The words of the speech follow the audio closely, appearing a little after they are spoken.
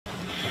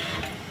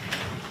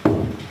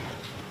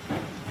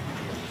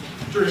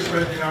Jury's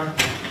ready, Your Honor.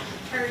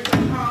 Carrie,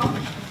 roll call.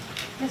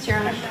 Yes, Your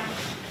Honor.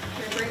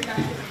 Bring back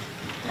to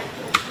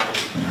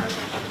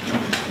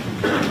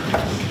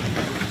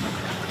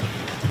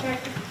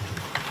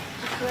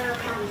Declare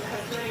from the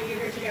testimony you're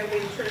here today will be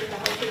the truth, the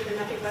whole truth, and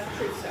nothing but the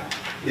truth, so.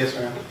 Yes,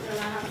 ma'am. You'll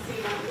have a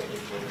seat on the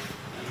witness stand.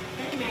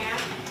 Okay, ma'am.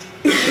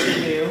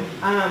 Thank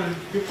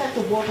you.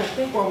 Detective Wolff, I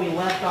think where we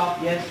left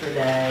off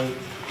yesterday,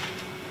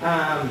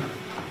 I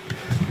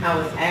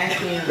was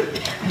asking,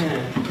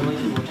 when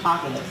we were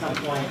talking at some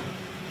point,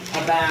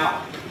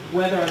 about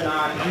whether or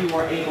not you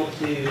were able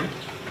to,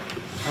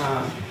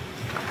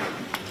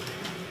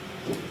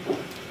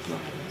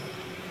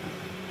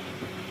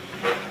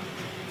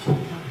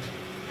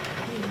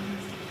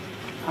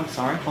 I'm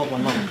sorry, hold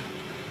one moment.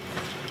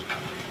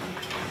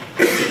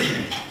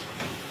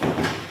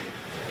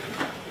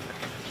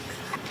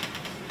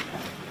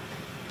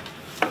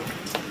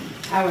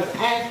 I was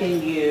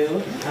asking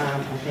you, I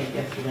think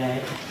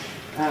yesterday,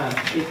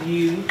 if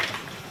you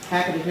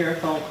happened to hear a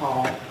phone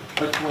call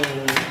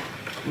between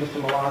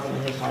Mr. Malazan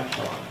and his wife,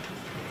 Shalom.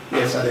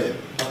 Yes, I did.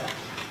 Okay.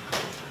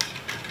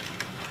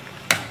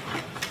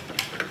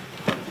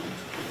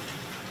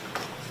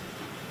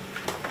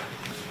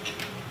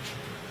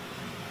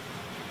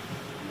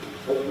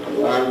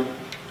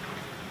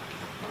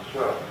 What's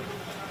up?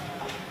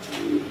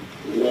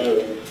 No.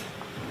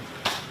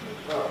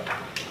 What's up?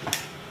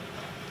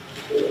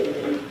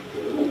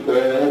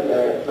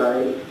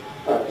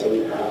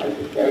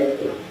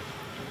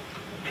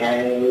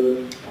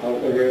 Came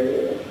over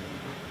there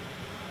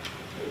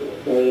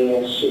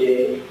saying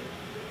shit,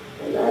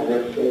 and I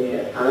just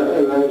said, I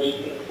don't know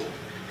shit.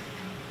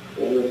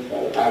 He was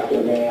like,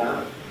 after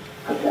that,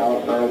 I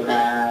telephone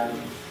called.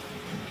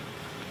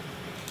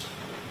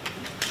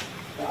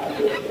 So I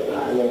just said, I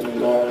didn't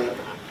know.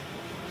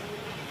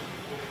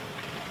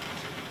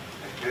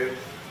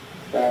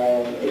 So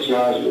they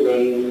charged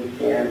me,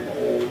 and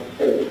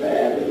physical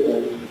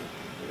evidence,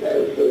 they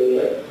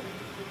said,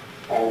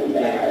 and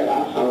they heard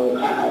our phone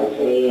call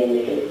saying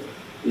that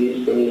you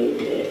said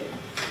that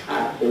I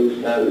threw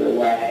something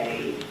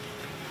away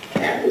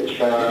at the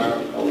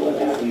trunk or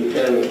whatever you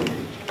feel me.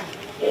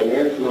 And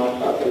this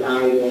motherfucker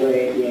not even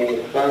ready to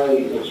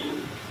expose with you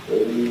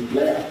when you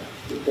left.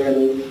 You feel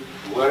me?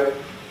 What?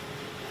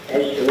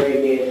 That shit ready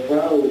to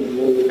expose when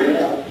you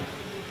left.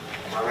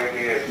 I'm ready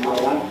to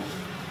expose.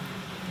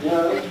 No.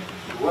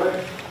 What?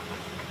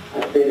 I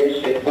said that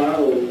shit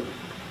closed.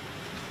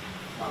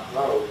 My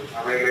clothes?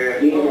 I'm ready to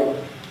expose.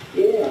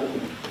 Yeah.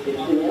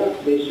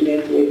 Bitch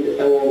left me to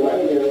throw away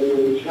that was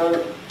in the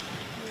trunk.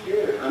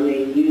 Yeah. I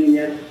mean, you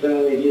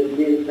necessarily just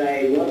didn't say,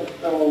 what's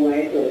throw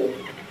away,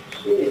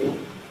 but shit.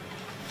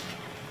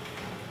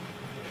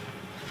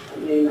 I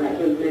mean, I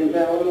just didn't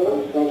tell them what I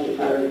was supposed to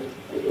tell. I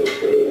just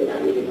said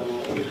I need to go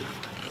home.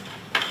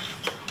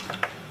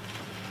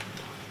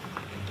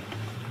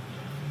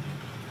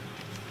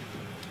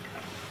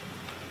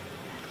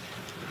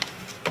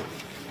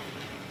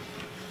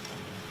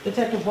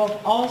 Detective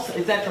Wolff, also,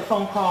 is that the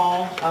phone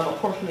call, a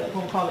portion of that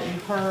phone call that you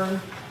heard?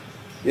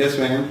 Yes,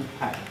 ma'am.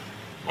 Okay.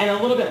 And a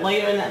little bit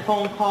later in that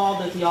phone call,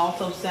 does he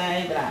also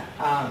say that,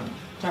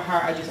 to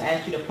her, I just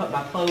asked you to put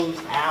my clothes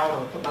out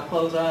or put my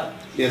clothes up?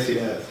 Yes, he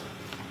does.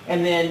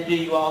 And then do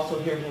you also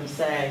hear him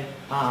say,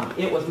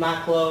 it was my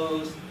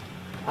clothes,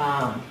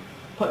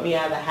 put me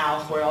out of the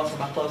house, where else are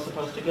my clothes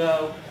supposed to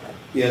go?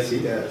 Yes, he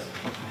does.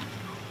 Okay.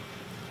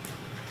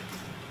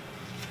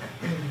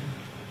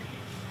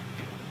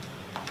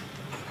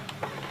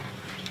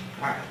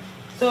 All right.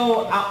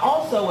 So I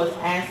also was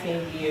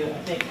asking you,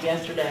 I think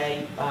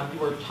yesterday, you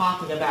were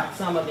talking about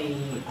some of the,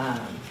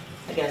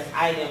 I guess,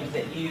 items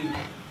that you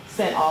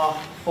sent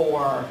off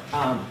for,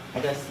 I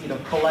guess,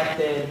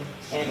 collected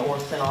and or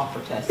sent off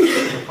for testing. Do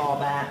you recall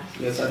that?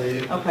 Yes, I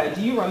do. Okay.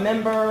 Do you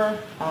remember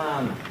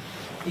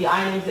the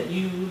items that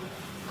you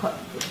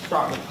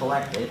start with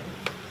collected?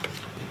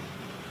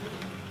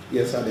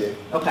 Yes, I do.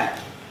 Okay.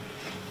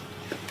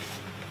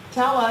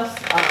 Tell us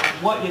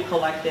what you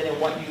collected and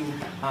what you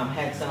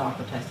had sent off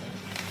for testing.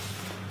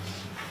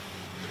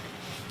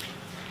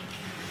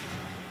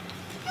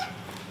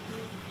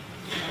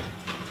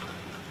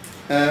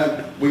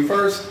 We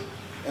first,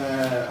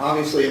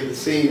 obviously at the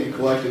scene, had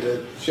collected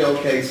a shell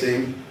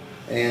casing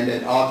and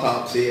an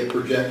autopsy, a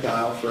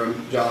projectile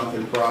from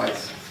Jonathan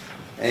Price.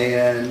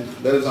 And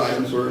those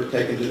items were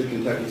taken to the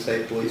Kentucky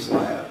State Police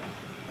Lab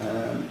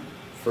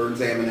for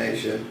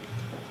examination.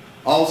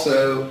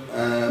 Also,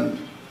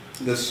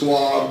 the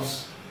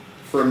swabs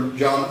from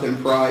Jonathan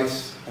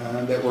Price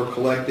that were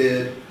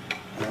collected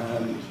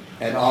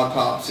at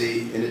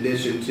autopsy, in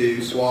addition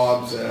to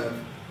swabs of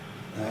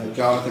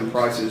Jonathan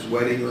Price's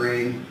wedding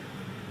ring.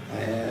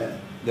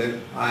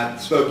 I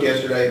spoke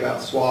yesterday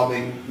about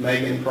swabbing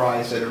Megan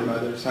Price at her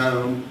mother's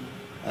home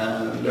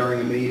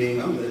during a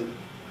meeting on the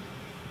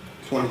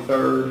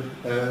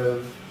 23rd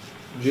of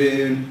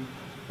June.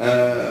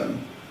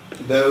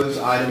 Those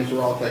items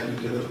were all taken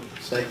to the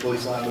State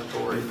Police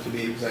Laboratory to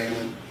be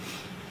examined.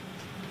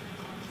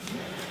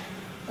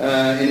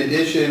 In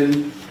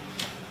addition,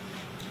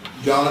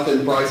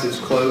 Jonathan Price's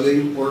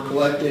clothing were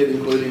collected,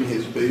 including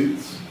his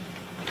boots.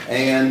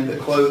 And the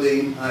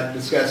clothing I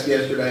discussed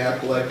yesterday, I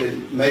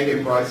collected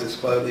Megan Price's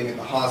clothing at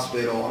the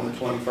hospital on the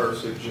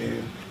 21st of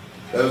June.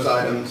 Those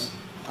items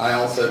I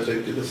also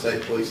took to the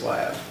state police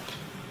lab.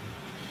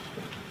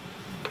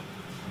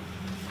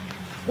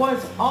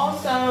 Was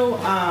also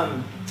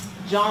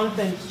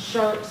Jonathan's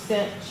shirt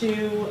sent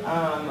to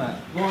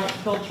Lawrence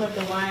Filter at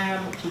the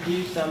lab to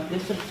do some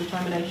distance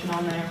determination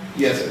on there?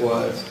 Yes, it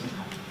was.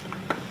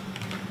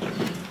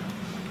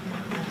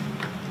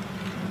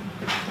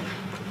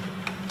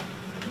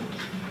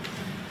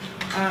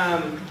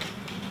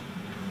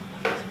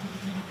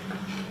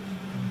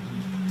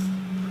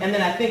 And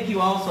then I think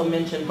you also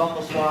mentioned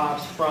buccal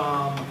swabs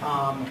from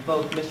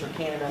both Mr.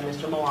 Canada and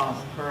Mr.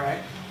 Malazan,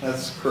 correct?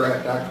 That's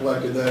correct. I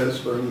collected those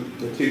from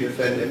the two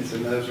defendants,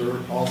 and those were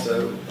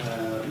also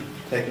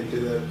taken to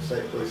the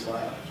state police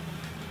lab.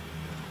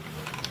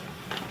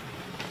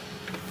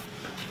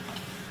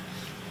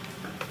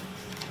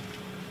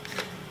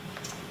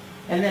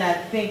 And then I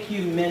think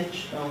you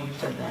mentioned, oh, you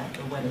said that,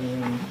 the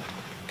wedding ring.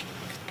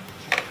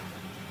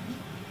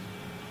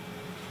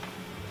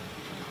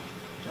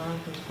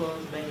 Jonathan's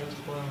clothes, Megan's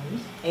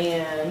clothes.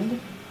 And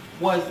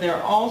was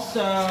there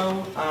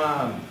also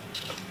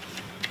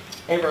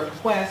a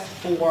request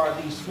for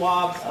the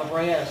swabs of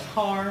Raya's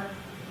car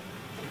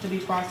to be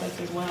processed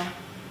as well?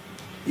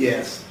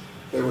 Yes.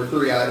 There were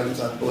 3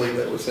 items, I believe,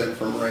 that were sent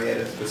from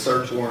Rayetta. The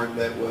search warrant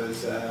that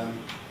was,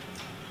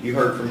 you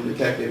heard from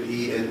Detective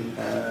Eden,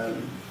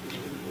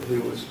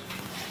 who was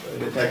a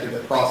detective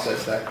that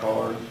processed that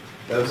car.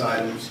 Those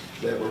items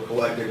that were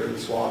collected, or the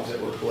swabs that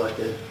were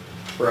collected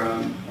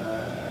from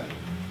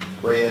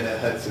Rayetta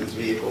Hudson's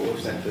vehicle, were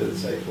sent to the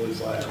state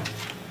police lab.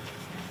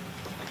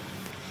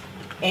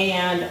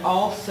 And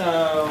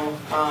also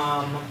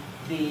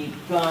the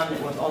gun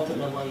that was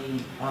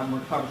ultimately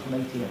recovered from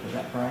ATF, is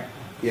that correct?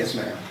 Yes,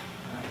 ma'am.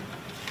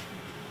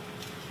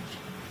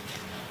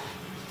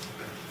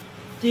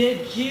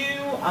 Did you,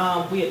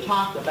 we had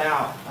talked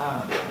about,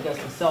 I guess,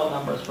 the cell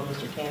numbers for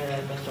Mr. Canada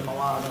and Mr.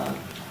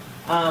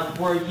 Malazan.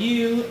 Were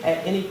you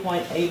at any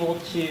point able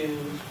to,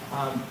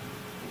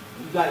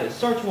 you got a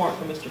search warrant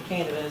for Mr.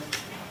 Canada's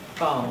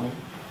phone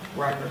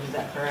record, is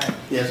that correct?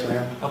 Yes,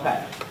 ma'am.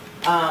 Okay.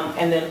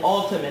 And then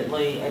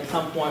ultimately, at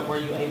some point, were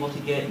you able to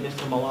get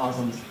Mr.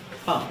 Malazan's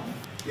phone?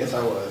 Yes,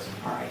 I was.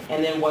 All right.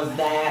 And then was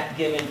that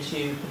given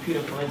to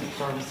Computer Forensic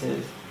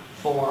Services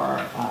for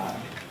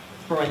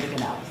forensic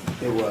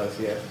analysis? It was,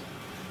 yes.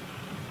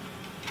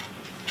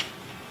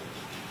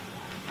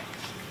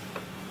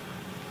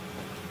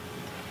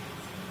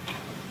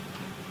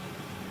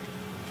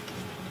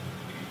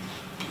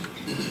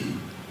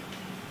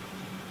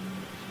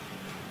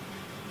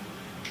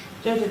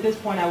 Judge, at this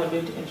point, I would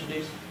move to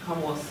introduce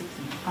Commonwealth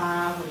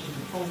 65, which is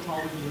the full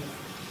home use.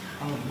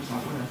 Oh, I'm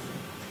sorry, what did I say?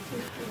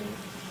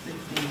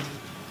 69.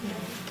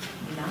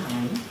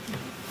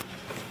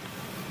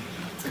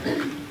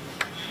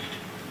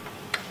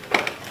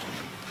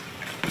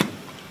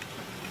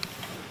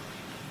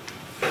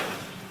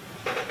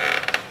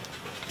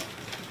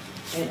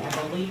 And I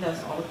believe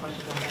that's all the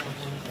questions I have for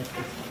him at this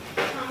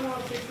point.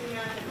 Commonwealth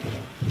 69.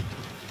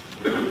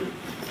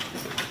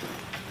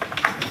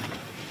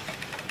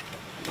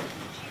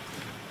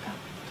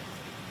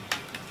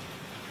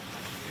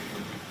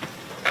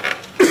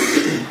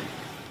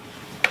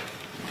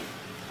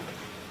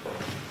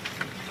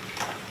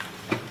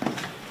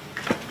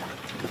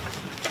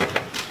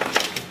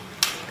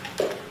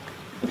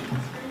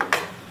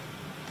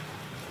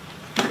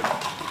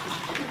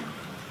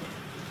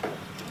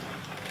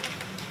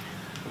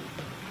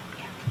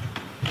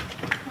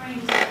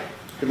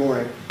 Good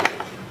morning.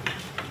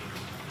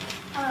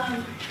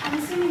 I'm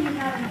assuming you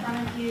have in front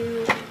of you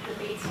the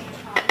Bates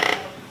copy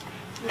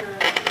of your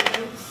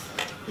notes.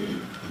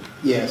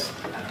 Yes.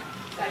 Okay.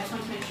 So I just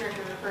want to make sure to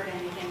refer to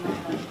anything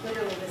like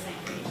literally the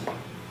same page.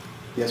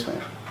 Yes,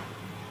 ma'am.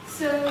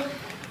 So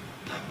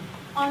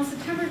on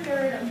September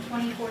 3rd of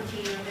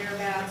 2014 or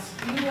thereabouts,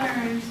 you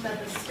learned that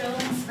the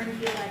stolen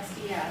Springfield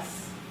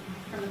XDS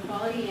from the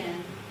Quality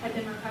Inn had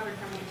been recovered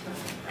from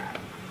Antonio Fry.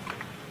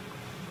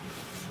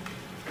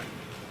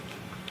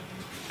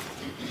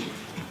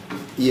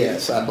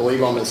 Yes, I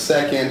believe on the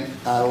 2nd,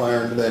 I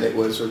learned that it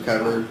was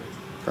recovered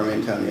from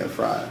Antonio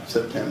Fry,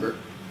 September.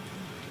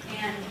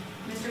 And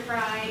Mr.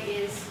 Fry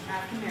is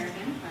African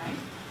American, right?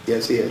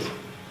 Yes, he is.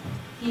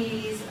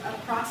 He's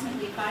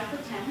approximately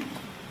 5'10",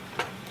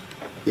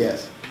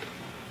 Yes.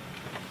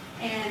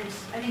 and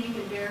I think you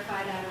can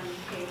verify that on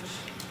page.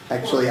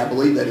 Actually, I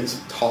believe that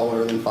he's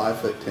taller than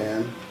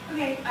 5'10".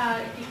 Okay,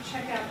 if you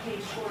check out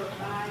page 4 or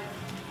 5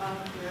 of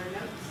your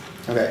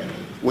notes. Okay.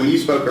 When you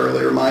spoke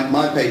earlier,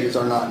 my pages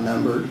are not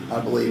numbered,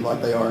 I believe,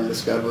 like they are in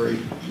Discovery.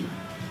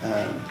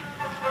 At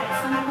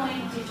some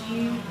point, did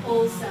you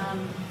pull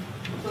some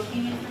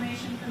booking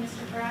information from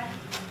Mr. Fry?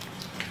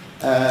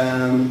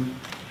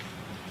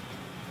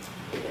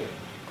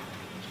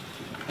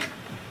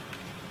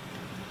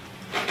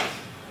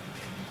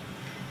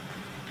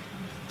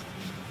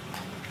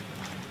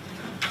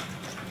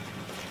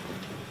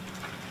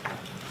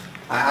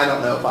 I I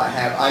don't know if I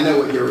have. I know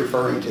what you're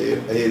referring to,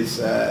 his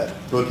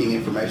booking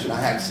information. I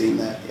have seen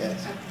that,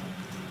 yes. Okay.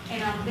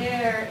 And on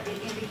there,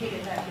 it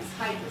indicated that his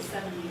height was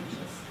 70 inches.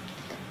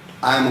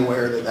 I'm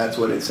aware that that's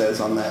what it says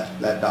on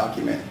that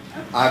document.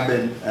 Okay. I've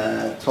been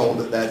told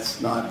that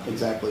that's not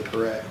exactly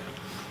correct.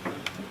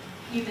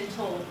 You've been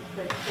told,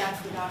 but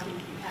that's the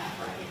document you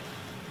have,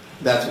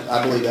 right?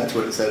 I believe that's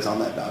what it says on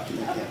that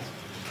document, Okay. yes.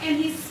 And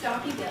he's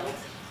stocky built.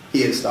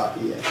 He is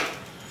stocky, yes.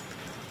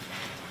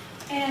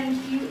 And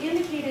you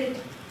indicated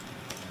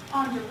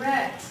on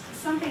direct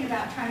something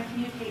about trying to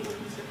communicate with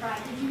Mr. Fry.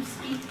 Did you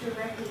speak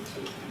directly to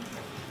him?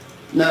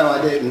 No,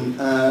 I didn't.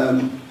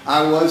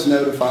 I was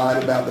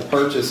notified about the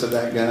purchase of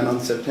that gun on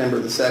September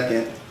the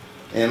 2nd.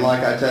 And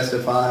like I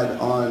testified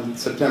on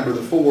September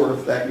the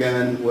 4th, that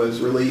gun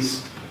was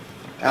released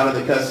out of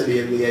the custody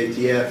of the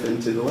ATF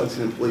into the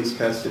Lexington Police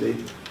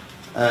custody.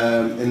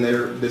 And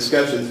their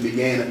discussions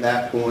began at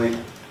that point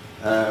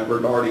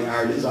regarding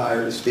our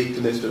desire to speak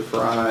to Mr.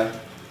 Fry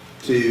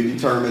to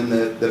determine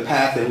the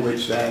path in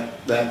which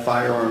that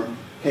firearm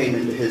came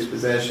into his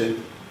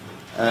possession.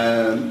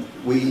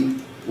 We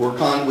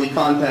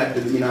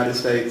contacted the United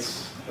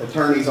States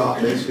Attorney's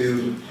Office,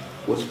 who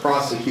was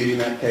prosecuting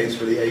that case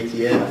for the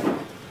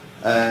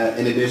ATF,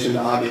 in addition to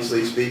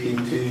obviously speaking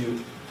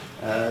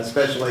to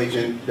Special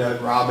Agent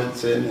Doug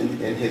Robinson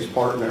and his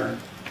partner,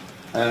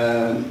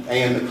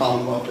 and the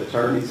Commonwealth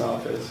Attorney's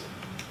Office,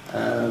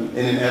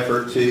 in an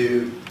effort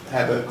to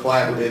have a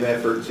collaborative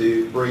effort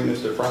to bring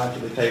Mr. Fry to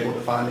the table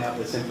to find out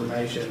this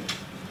information.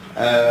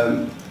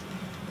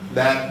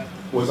 That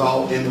was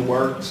all in the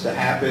works to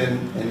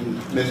happen,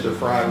 and Mr.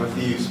 Fry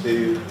refused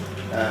to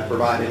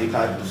provide any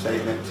type of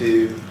statement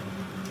to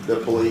the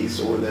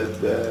police or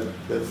the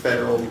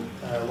federal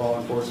law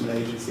enforcement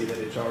agency that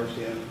had charged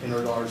him in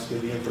regards to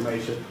the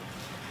information.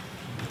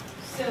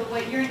 So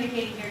what you're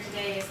indicating here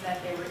today is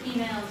that there were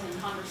emails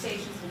and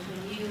conversations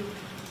between you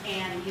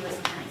and the U.S.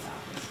 Attorney's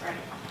Office, right?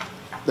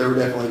 There were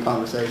definitely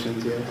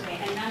conversations, yes. Okay,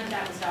 and none of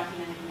that was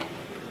documented in any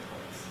of your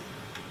reports?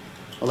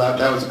 Well,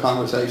 that was a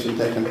conversation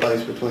taking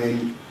place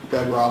between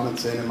Doug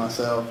Robinson and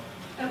myself,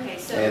 Okay,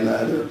 so... and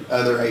the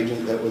other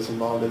agent that was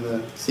involved in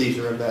the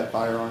seizure of that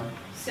firearm.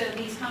 So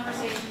these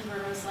conversations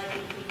were most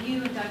likely between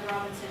you and Doug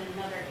Robinson and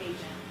another agent?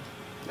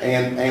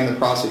 And the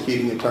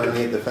prosecuting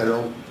attorney at the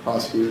federal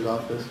prosecutor's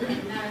office.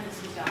 And none of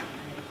this was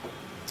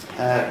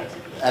documented?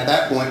 At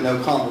that point,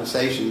 no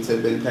conversations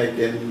had been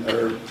taken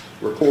or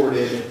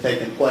reported had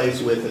taken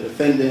place with the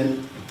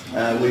defendant.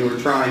 We were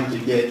trying to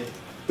get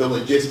the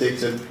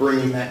logistics of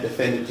bringing that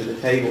defendant to the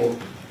table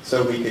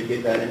so we could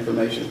get that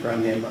information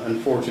from him.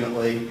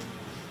 Unfortunately,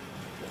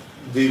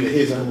 due to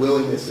his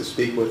unwillingness to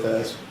speak with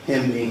us,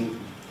 him being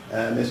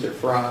Mr.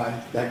 Fry,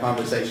 that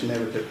conversation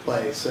never took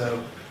place.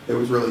 So there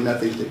was really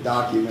nothing to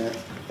document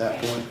at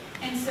that point.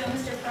 And so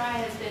Mr. Fry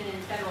has been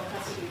in federal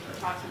custody for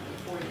approximately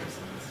 4 years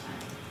at this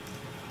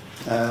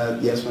time?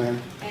 Yes,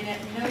 ma'am. And at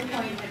no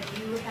point have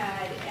you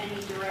had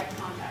any direct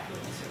contact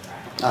with Mr.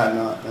 Fry? I have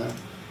not, no.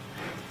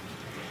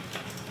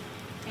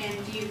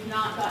 And you've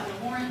not gotten a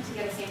warrant to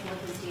get a sample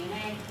of his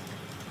DNA?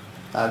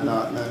 I have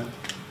not, no.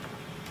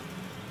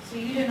 So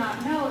you do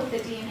not know if the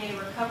DNA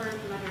recovered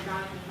from under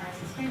Jonathan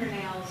Price's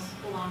fingernails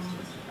belongs to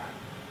Mr.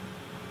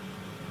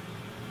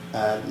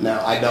 Fry? No,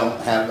 I don't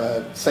have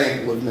a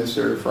sample of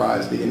Mr.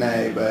 Fry's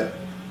DNA, but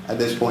at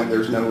this point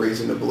there's no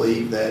reason to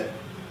believe that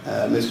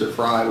Mr.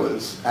 Fry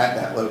was at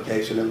that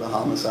location of the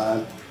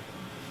homicide.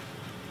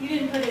 You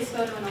didn't put his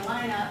photo in a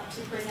lineup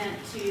to present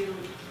to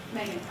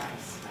Megan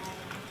Price,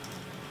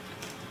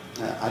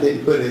 right? I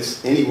didn't put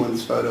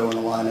anyone's photo in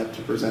a lineup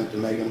to present to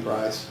Megan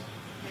Price.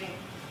 Okay.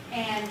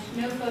 And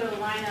no photo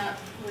lineup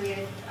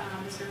with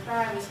Mr.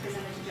 Fry was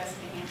presented to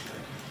Jessica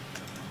Hansford?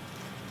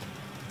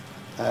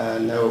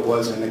 No, it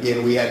wasn't.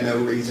 Again, we had no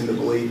reason to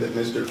believe that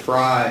Mr.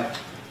 Fry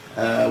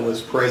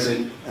was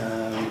present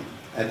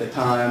at the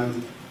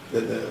time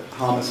that the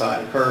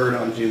homicide occurred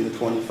on June the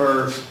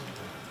 21st.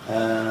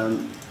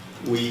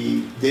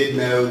 We did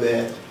know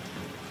that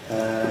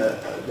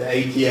the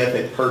ATF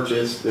had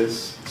purchased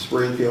this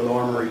Springfield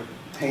Armory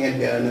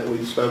handgun that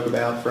we spoke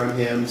about from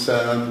him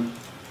some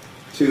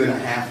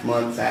 2.5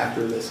 months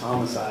after this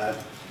homicide.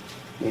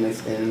 And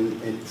it's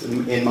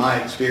in my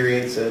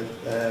experience,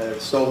 a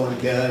stolen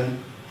gun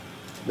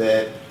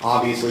that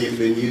obviously has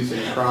been used in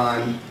a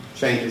crime,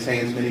 changes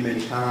hands many,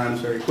 many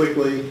times very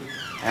quickly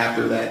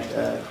after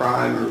that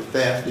crime or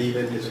theft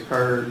even has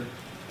occurred.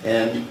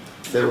 And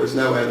there was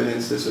no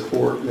evidence to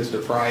support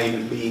Mr. Fry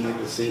even being at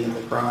the scene of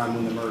the crime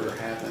when the murder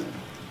happened.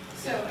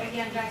 So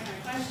again, back to my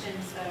question,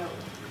 so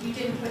you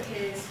didn't put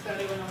his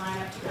photo in a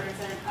lineup to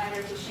present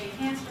either to Shane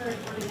Hansford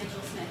or to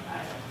Mitchell Smith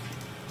either?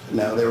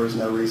 No, there was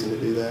no reason to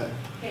do that.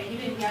 Okay, you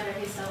didn't gather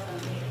his cell phone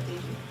data,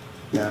 did you?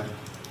 No.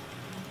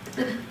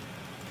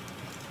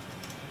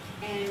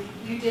 And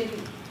you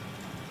didn't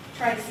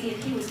try to see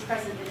if he was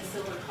present in a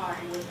silver car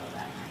in Woodville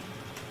that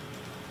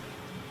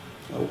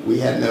night? We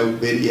had no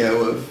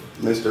video of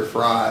Mr.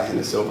 Fry in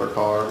a silver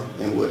car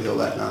in Woodhill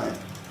that night.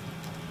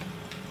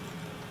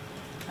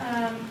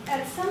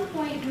 At some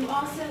point, you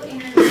also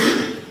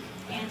interviewed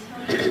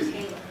Antonio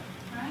Taylor,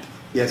 right?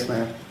 Yes,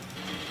 ma'am.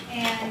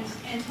 And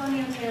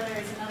Antonio Taylor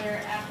is another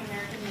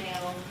African-American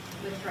male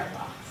with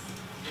dreadlocks.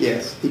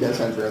 Yes, he does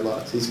have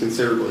dreadlocks. He's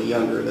considerably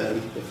younger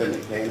than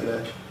defendant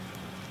Canada.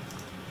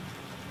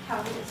 How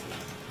old is he?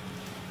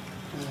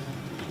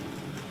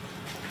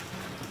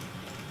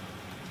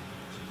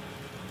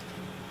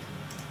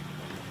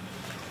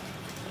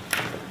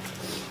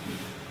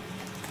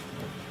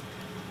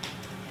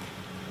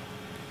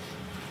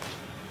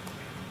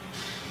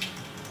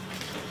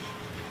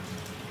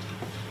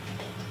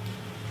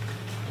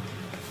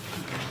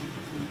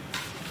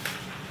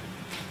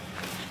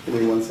 Give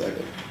me 1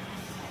 second.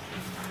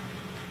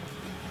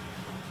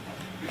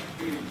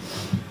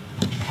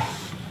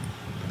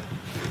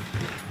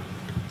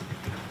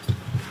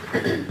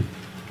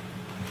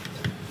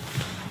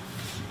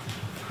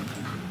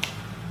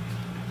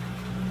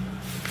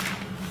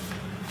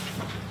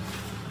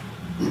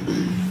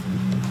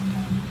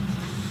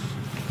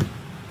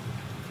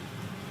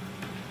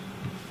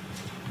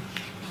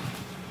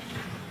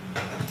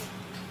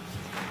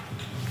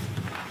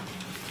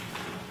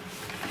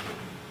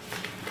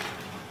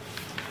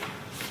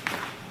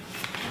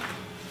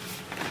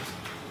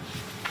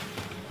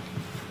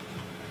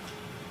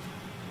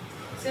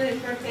 So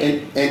his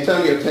birthday,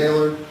 Antonio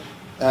Taylor,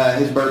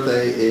 his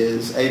birthday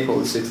is April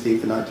the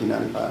 16th of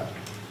 1995.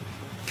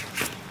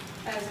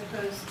 as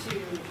opposed to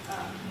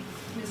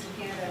Mr.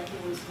 Canada,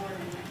 who was born in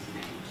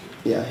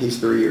 1992. Yeah, he's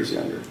 3 years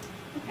younger.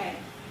 Okay.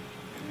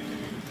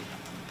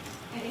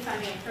 And if I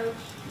may approach,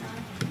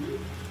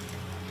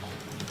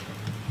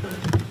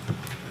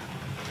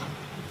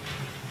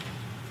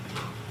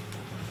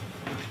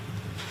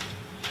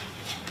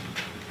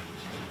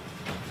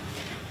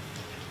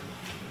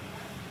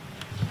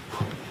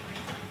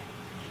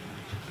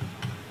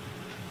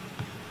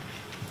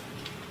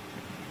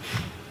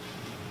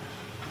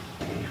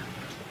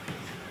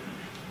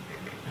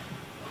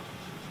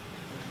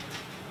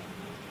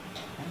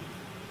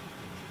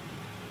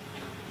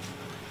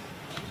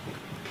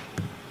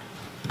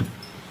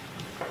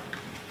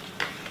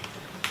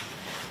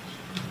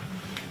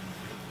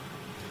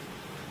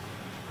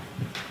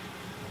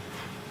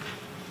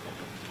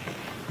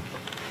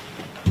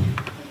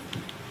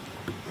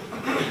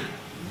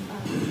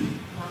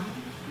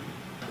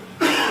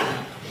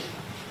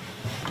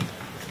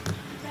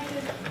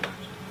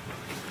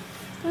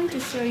 I'm going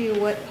to show you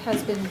what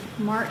has been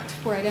marked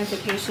for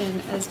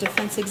identification as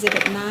Defense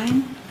Exhibit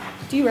 9.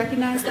 Do you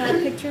recognize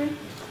that picture?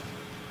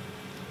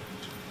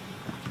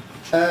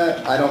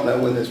 I don't know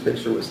when this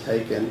picture was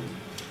taken.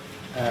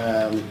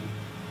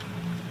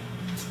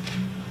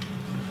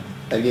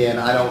 Again,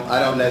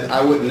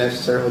 I wouldn't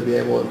necessarily be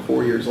able,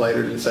 4 years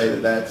later, to say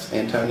that that's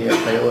Antonio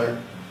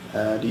Taylor.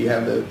 Do you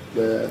have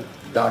the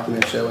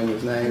document showing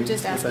his name? I'm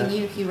just asking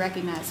you if you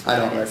recognize who I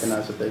don't that is.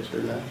 recognize the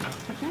picture, no.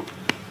 Okay.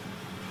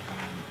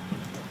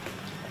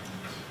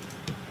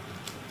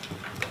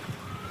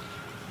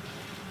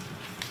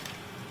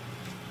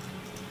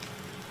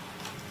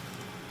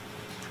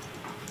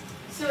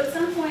 so at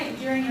some point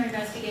during your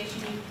investigation,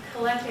 you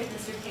collected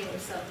Mr.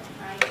 Taylor's cell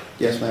phone, right?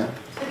 Yes, ma'am.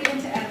 Took it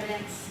into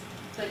evidence,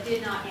 but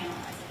did not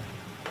analyze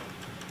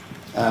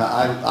it.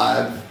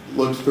 I've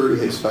looked through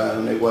his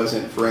phone. It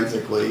wasn't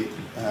forensically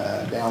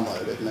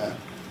downloaded, no.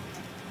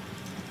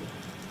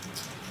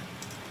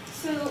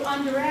 So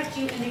on direct,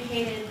 you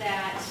indicated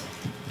that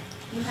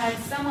you had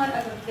somewhat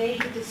of a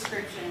vague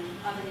description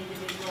of an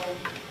individual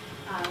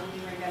when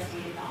you were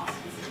investigating the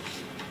Austin City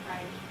shooting,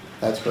 right?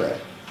 That's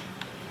correct.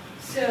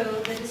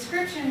 So the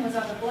description was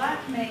of a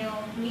black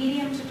male,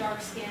 medium to dark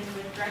skinned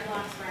with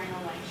dreadlocks wearing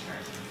a white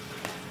shirt.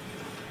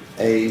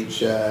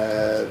 Age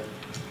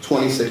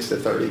 26 to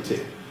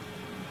 32,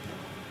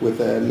 with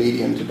a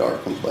medium to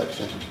dark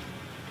complexion.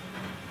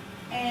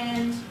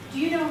 And do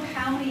you know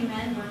how many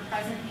men were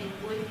present in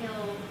the Wood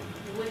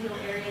Hill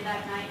area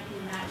that night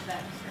who matched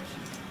that description?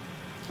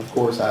 Of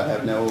course, I'd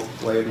have no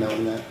way of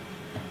knowing that.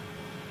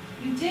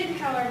 You did,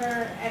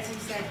 however, as you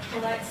said,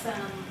 collect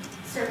some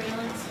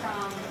surveillance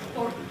from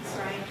Thornton's,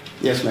 right?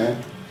 Yes,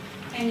 ma'am.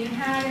 And you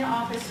had an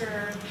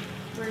officer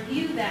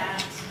review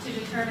that to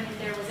determine if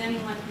there was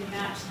anyone who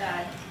matched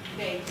that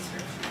vague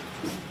description.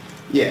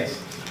 Yes.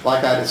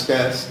 Like I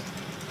discussed,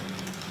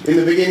 in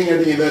the beginning of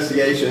the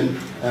investigation,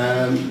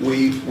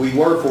 we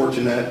were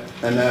fortunate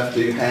enough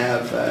to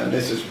have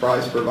Mrs.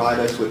 Price provide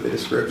us with the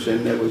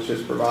description that was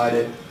just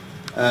provided.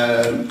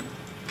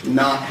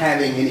 Not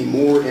having any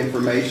more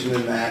information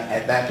than that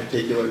at that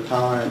particular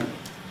time,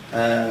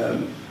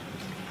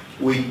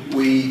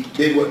 we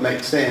did what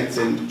makes sense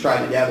and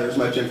tried to gather as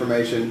much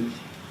information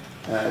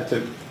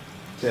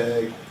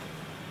to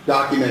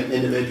document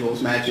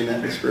individuals matching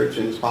that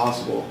description as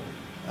possible.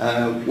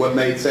 What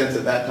made sense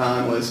at that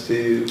time was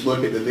to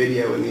look at the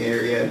video in the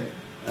area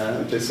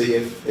to see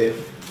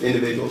if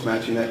individuals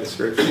matching that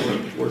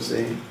description were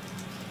seen.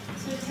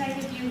 So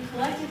Detective, you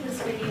collected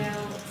this video,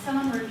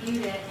 someone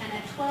reviewed it, and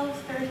at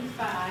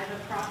 12:35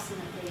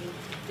 approximately,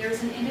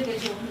 there's an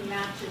individual who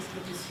matches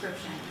the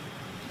description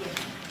given,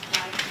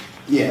 right?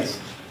 Yes.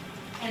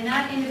 And And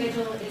that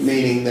individual is...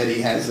 Meaning that he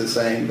has the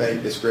same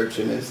vague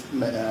description as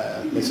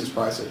Mrs.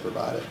 Price had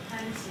provided. I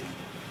understand.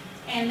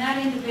 And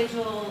that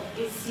individual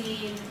is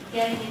seen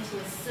getting into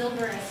a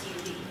silver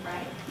SUV,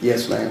 right?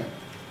 Yes, ma'am.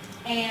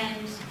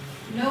 And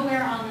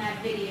nowhere on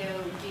that video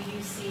do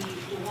you see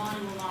Juwan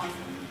Mulazim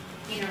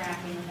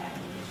interacting with that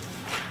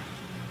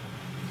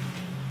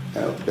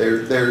individual.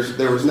 No,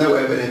 there was no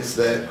evidence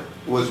that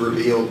was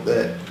revealed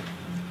that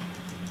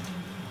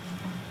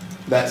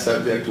that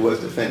subject was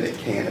defendant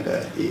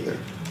Canada either.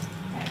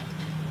 Okay.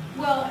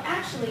 Well,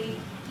 actually,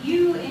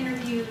 you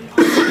interviewed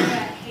Andrea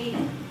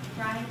Hayden,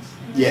 right? In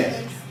this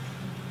Yes. case?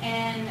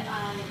 And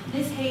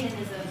Ms. Hayden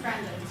is a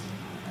friend of Mr.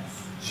 Canada's.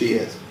 She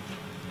is.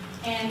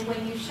 And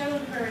when you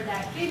showed her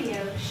that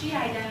video, she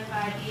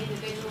identified the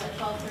individual at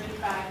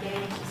 1235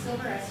 getting into a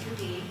silver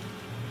SUV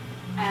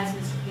as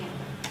Mr.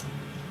 Canada.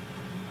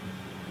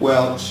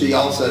 Well, she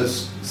also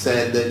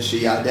said that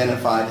she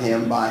identified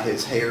him by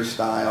his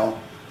hairstyle,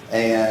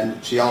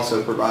 and she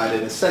also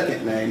provided a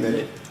second name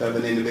of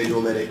an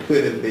individual that it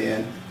could have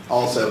been,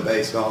 also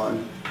based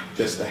on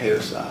just the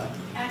hairstyle.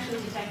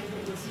 Actually, Detective,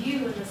 it was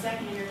you in the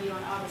second interview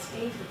on August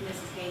 8th with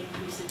Mrs. Hayden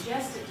who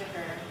suggested to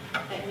her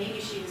that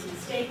maybe she was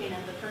mistaken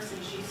and the person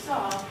she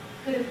saw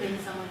could have been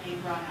someone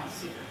named Ronald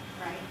Suter,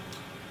 right?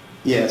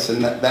 Yes,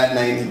 and that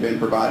name had been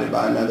provided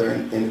by another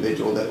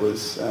individual that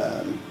was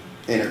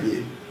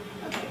interviewed.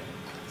 Okay.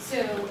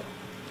 So,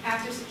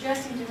 after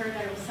suggesting to her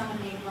that it was someone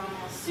named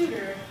Ronald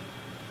Suter,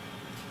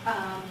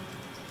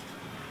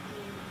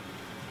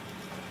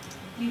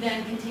 you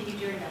then continued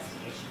your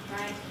investigation,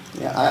 right?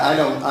 Yeah, I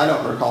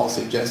don't recall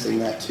suggesting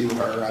that to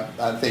her.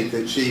 I think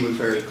that she was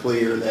very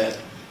clear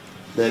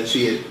that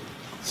she had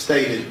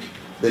stated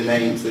the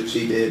names that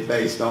she did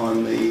based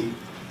on the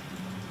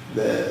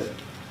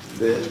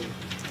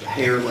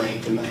hair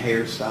length and the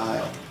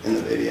hairstyle in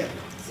the video.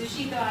 So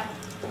she thought,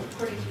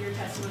 according to your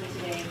testimony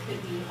today, it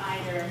could be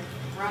either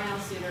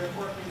Ronald Suter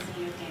or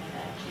Pennsylvania,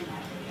 Canada in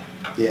that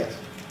video. Yes.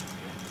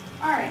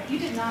 All right, you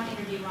did not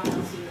interview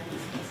Ronald Suter in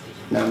this case, did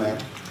you? No, ma'am.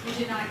 You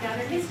did not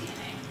gather his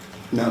DNA?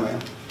 No, ma'am.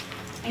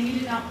 And you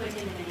did not put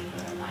him in any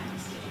photo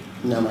lineups, did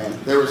you? No, ma'am.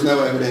 There was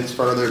no evidence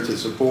further to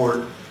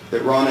support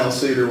that Ronald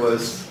Suter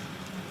was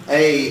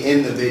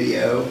in the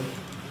video,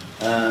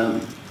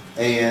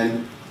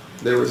 and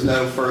there was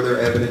no further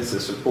evidence to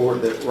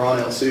support that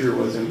Ronald Suter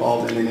was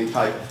involved in any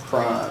type of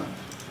crime.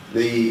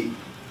 The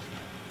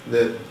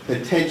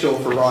potential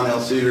for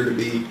Ronald Suter to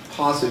be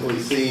possibly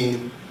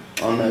seen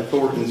on the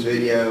Thornton's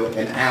video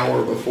an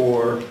hour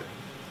before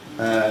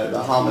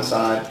the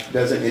homicide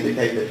doesn't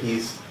indicate that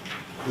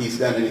he's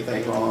done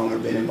anything wrong or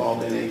been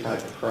involved in any type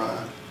of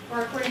crime.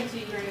 Or according to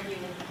your interview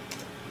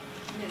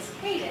with Ms.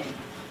 Hayden,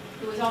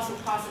 who was also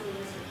possibly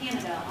Mr.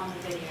 Canada on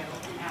the video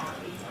an hour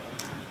before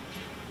the crime.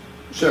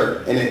 Sure,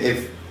 and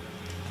if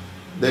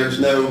there's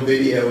no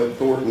video at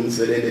Thornton's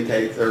that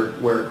indicates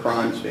where a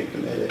crime's been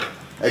committed,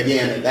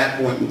 again, at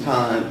that point in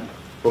time,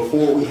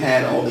 before we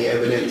had all the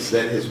evidence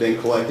that has been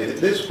collected at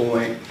this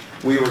point,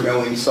 we were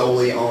going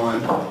solely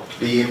on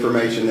the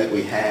information that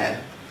we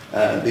had,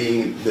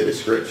 being the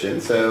description.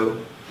 So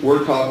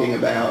we're talking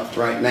about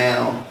right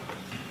now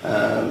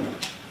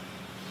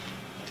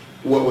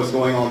what was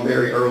going on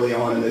very early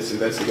on in this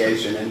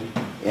investigation,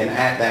 and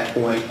at that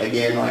point,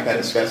 again, like I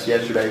discussed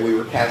yesterday, we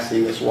were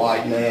casting this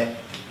wide net,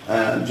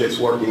 just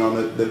working on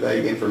the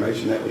vague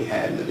information that we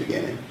had in the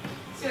beginning.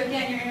 So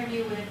again, your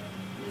interview with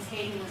Ms.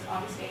 Hayden was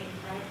August 8th,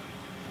 right?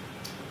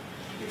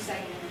 Your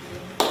second interview.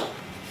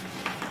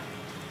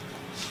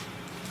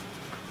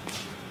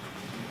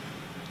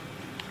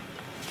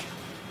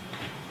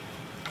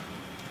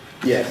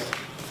 Yes.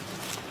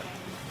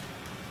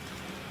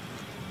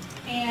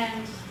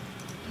 And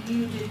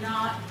you did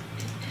not,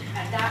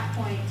 at that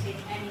point, take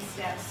any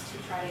steps to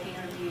try to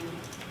interview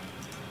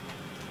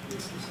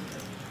Mr.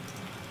 Suter?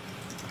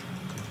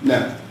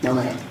 No,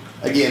 ma'am.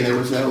 Again, there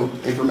was no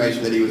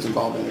information that he was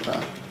involved in the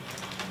crime.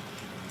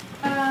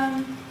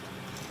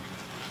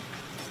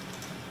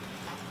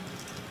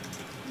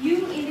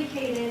 You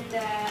indicated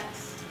that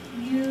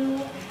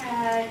you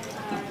had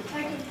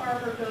Detective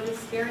Barber go to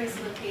various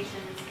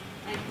locations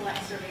and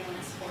collect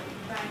surveillance for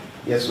you, right?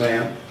 Yes,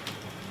 ma'am.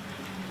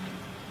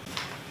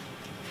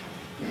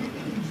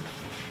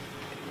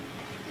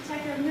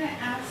 Detective, I'm going to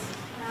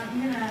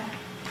I'm going to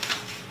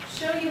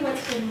Show you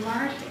what's been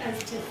marked as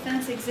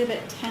Defense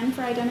Exhibit 10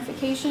 for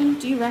identification.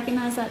 Do you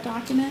recognize that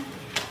document?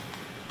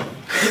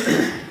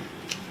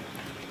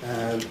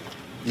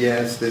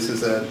 Yes, this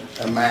is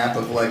a map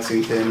of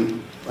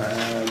Lexington,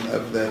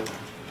 of the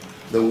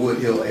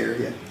Woodhill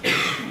area.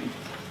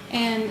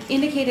 And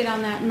indicated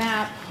on that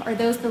map, are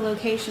those the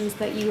locations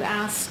that you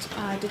asked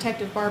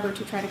Detective Barber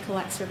to try to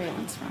collect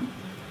surveillance from?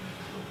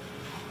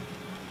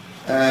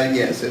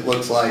 Yes, it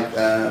looks like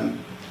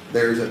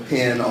there's a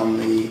pin on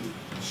the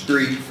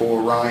street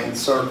for Ryan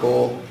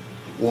Circle,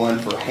 one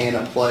for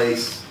Hannah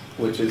Place,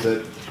 which is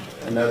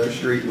another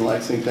street in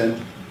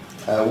Lexington,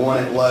 one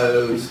at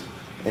Lowe's,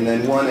 and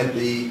then one at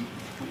the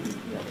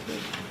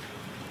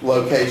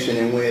location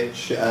in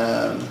which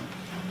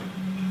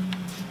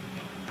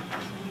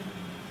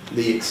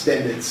the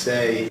extended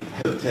stay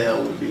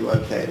hotel would be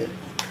located.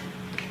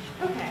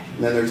 Okay.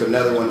 And then there's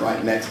another one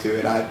right next to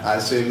it. I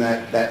assume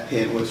that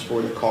pin was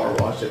for the car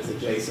wash that's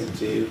adjacent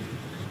to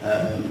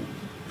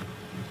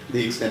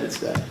the extended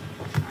stay.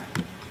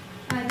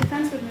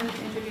 Defense would move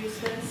to introduce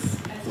this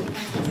as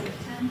Defense Exhibit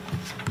 10.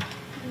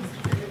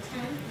 Exhibit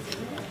 10, is it?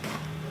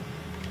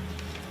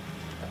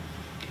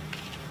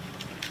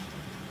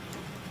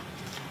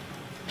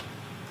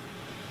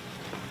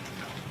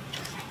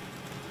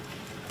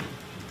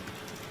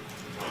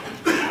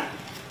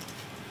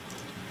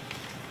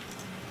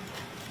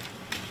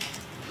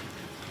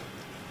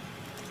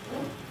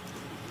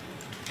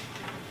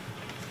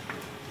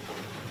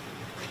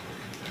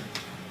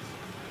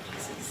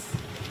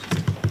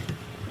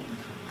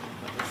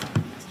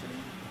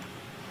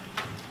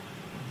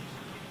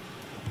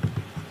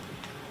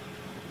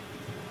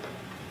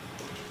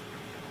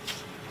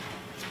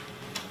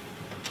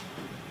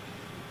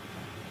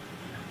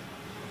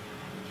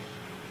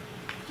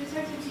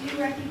 Detective, do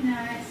you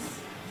recognize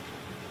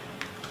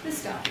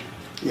this document?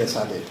 Yes,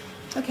 I did.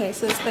 Okay,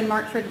 so it's been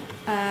marked for,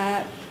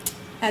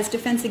 as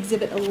Defense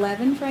Exhibit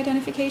 11 for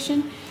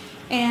identification.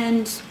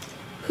 And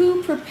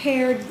who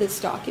prepared this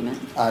document?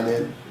 I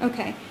did.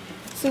 Okay,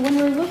 so when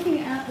we're looking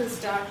at this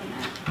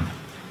document,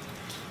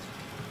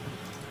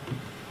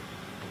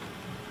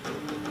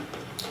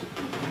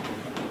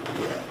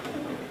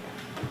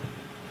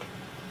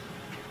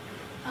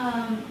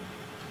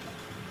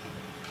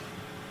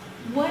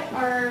 what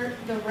are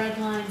the red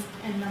lines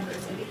and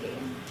numbers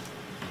indicating?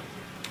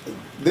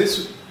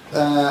 This,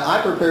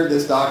 I prepared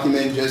this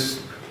document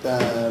just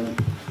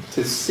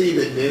to see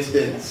the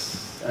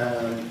distance,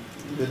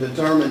 to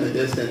determine the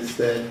distance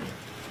that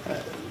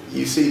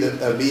you see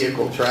a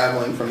vehicle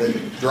traveling from the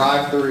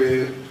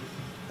drive-through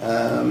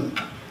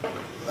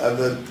of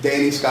the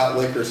Danny Scott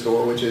liquor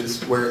store, which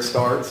is where it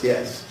starts,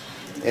 yes.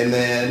 And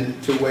then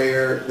to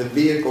where the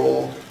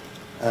vehicle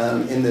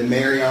in the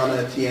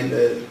Mariana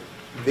Tienda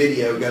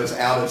video goes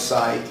out of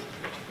sight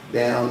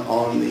down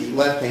on the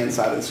left-hand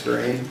side of the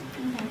screen.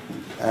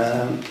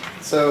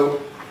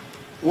 So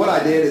what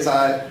I did is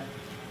I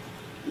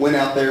went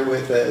out there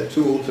with a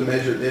tool to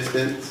measure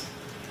distance,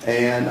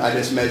 and I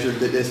just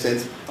measured the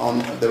distance on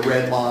the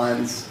red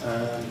lines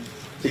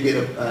to get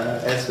an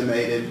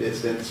estimated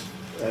distance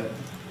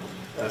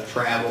of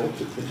travel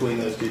between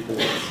those 2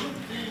 points.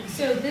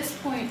 So this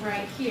point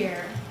right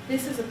here,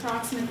 this is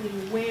approximately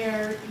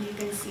where you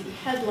can see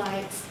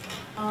headlights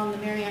on the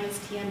Mariana's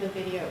Tienda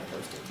video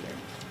posted here.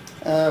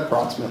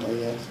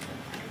 Approximately, yes.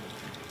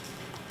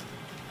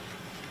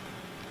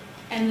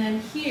 And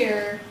then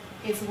here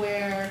is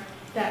where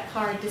that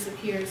car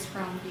disappears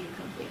from view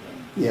completely.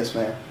 Yes,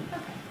 ma'am.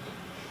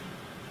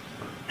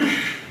 Okay.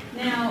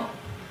 Now,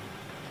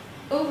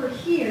 over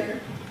here,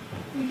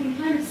 you can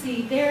kind of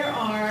see there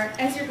are,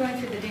 as you're going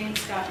through the Danny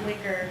Scott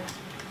liquor,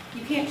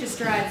 you can't just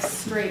drive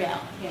straight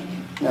out, can you?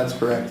 That's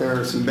correct. There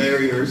are some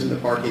barriers in the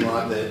parking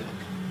lot that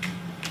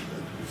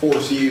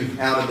force you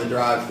out of the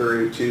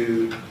drive-through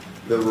to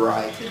the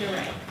right, To the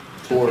right.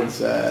 towards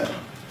the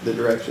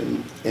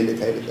direction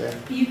indicated there.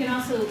 You can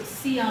also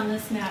see on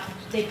this map,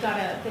 they've got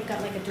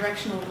like a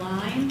directional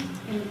line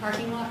in the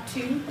parking lot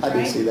too, I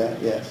right? did see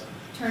that, yes.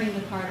 Turning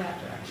the car that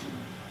direction.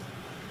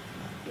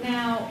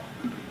 Now,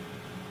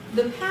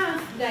 the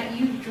path that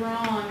you've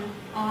drawn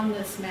on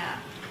this map,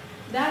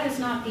 that is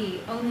not the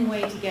only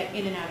way to get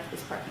in and out of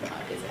this parking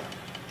lot, is it?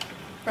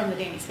 From the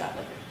Danny Scott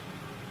liquor.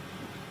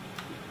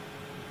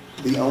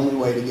 The only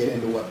way to get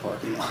into what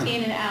parking lot?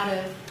 In and out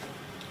of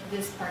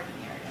this parking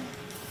area.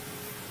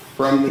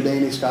 From the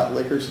Danny Scott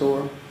liquor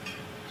store?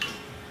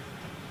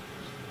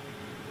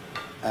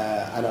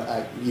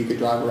 You could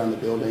drive around the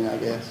building, I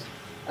guess.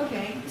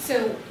 Okay,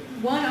 so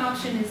one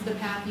option is the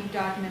path you've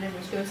documented,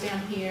 which goes down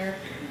here,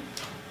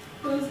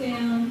 goes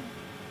down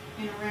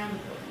and around the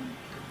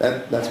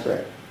building. That's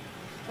correct.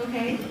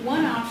 Okay,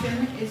 one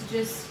option is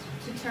just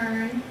to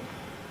turn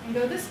and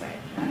go this way,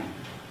 right?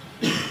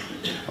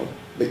 Oh,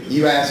 but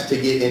you asked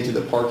to get into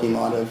the parking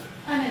lot of...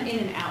 And in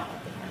and out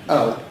of the parking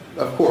lot.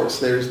 Oh, of course.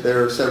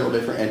 There are several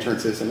different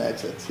entrances and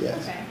exits,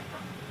 yes. Okay.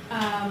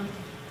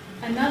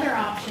 Another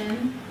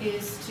option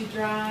is to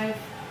drive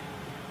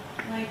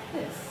like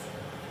this,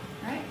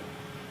 right?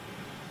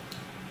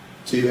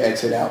 To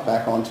exit out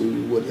back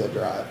onto Woodhill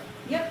Drive.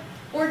 Yep,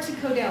 or to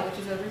Codell, which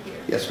is over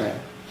here. Yes, ma'am.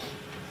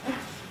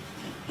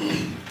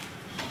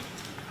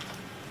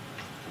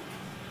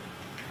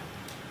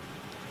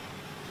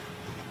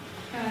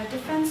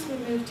 Defense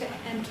would move to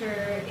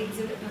enter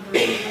exhibit number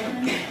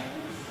 11.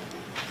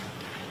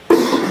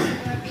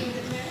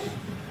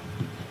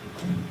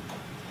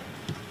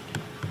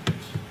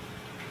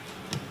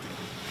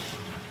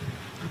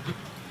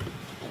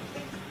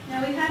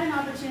 Now, we had an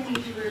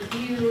opportunity to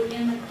review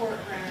in the courtroom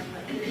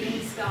the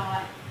Danny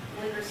Scott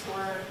liquor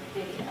store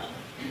video,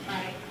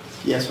 right?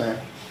 Yes, ma'am.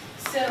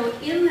 So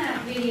in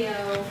that video,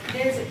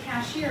 there's a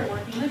cashier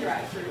working the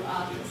drive-through,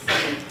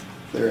 obviously.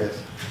 There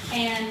is.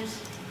 And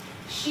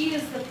she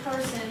is the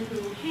person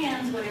who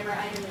hands whatever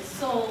item is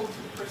sold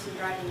to the person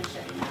driving the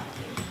Chevy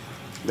Malibu.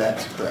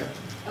 That's correct.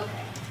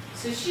 Okay.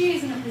 So she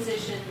is in a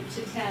position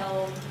to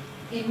tell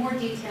in more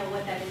detail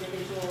what that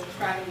individual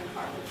driving the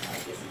car looks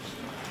like, isn't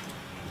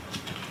she?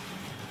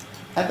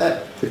 At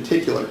that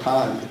particular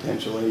time,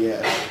 potentially,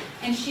 yes.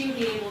 And she would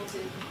be able to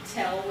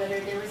tell whether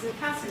there was a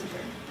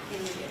passenger in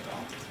the vehicle.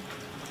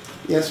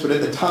 Yes, but at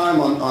the time,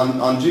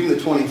 on June the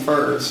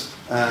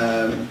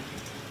 21st,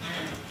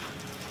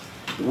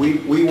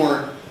 we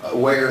weren't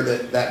aware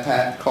that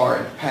that car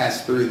had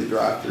passed through the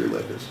drive-through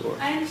liquor store.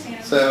 I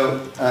understand.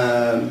 So,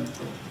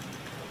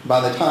 by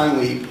the time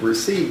we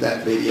received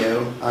that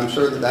video, I'm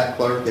sure that that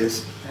clerk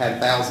has had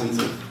thousands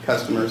of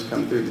customers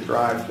come through the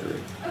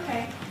drive-through.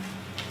 Okay.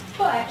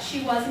 But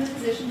she was in a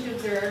position to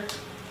observe,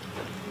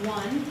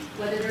 one,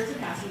 whether there's a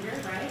passenger,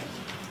 right?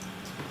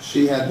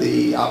 She had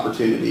the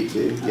opportunity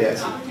to,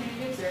 yes. Opportunity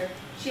to observe.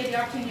 She had the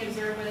opportunity to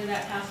observe whether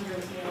that passenger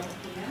was male or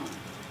female,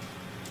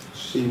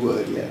 She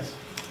would, yes.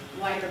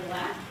 white or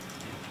black,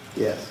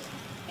 Yes.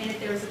 and if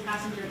there was a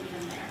passenger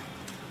even there.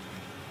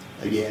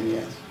 Again,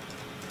 yes.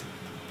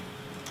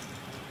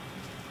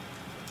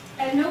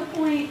 At no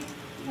point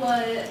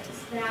was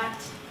that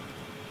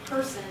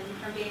person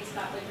from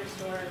GameStop liquor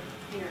store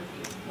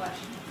interviewed,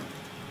 watching.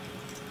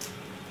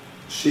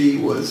 She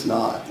was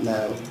not,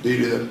 no, due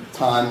to the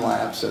time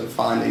lapse of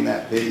finding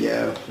that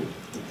video.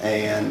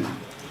 And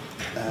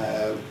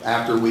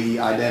after we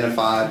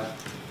identified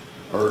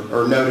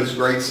or noticed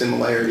great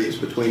similarities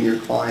between your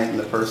client and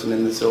the person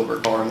in the silver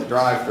car in the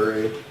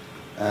drive-through,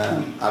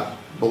 I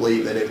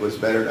believe that it was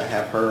better to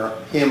have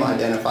him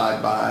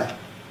identified by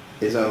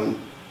his own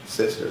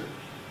sister.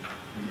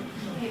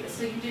 Okay, but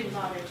so you didn't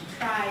bother to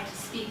try to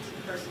speak to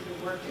the person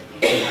who worked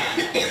at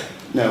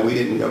GameStop? No, we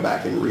didn't go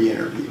back and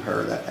re-interview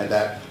her at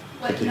that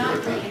What, particular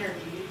not time.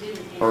 re-interview, you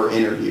didn't interview? Or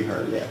interview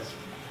her, yes.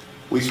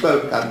 We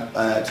spoke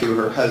to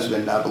her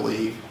husband, I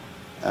believe,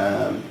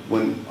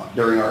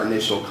 during our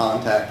initial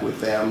contact with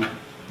them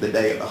the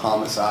day of the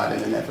homicide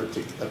in an effort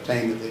to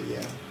obtain the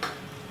video.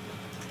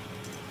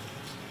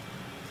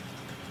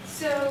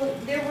 So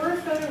there were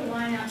photo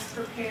lineups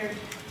prepared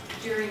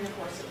during the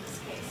course of this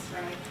case,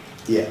 right?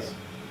 Yes.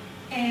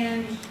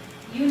 And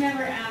you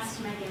never asked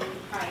Megan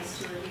Price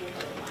to review a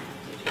photo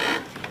lineup, did you?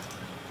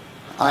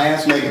 I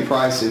asked Megan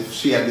Price if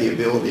she had the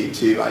ability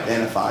to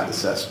identify the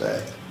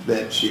suspect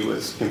that she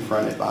was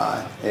confronted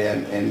by,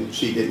 and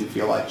she didn't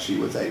feel like she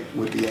would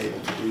be able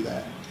to do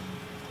that.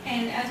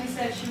 And as you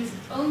said, she was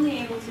only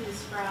able to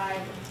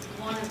describe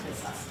one of the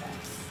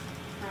suspects,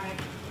 right?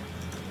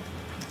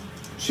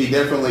 She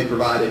definitely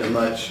provided a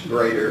much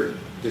greater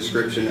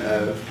description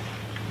of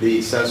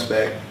the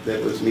suspect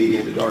that was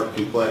medium to dark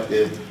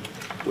complected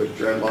with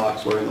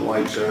dreadlocks, wearing the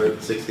white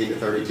shirt, 16 to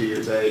 32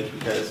 years age,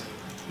 because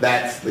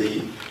that's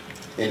the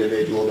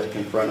individual that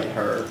confronted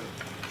her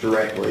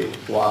directly,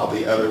 while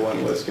the other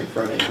one was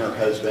confronting her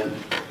husband.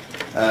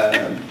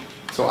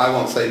 So I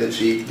won't say that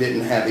she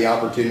didn't have the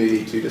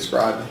opportunity to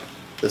describe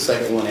the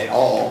second one at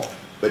all,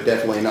 but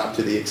definitely not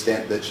to the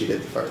extent that she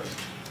did the first.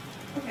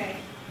 Okay,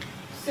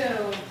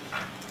 so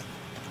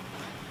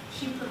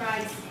she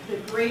provides the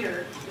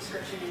greater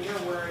description, in your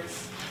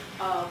words,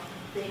 of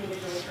the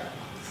individual with dreadlocks.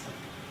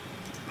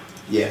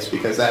 Yes,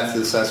 because that's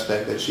the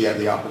suspect that she had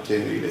the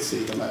opportunity to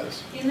see the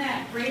most. In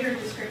that greater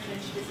description,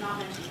 she does not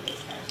mention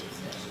face tattoos,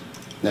 does she?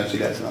 No, she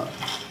does not.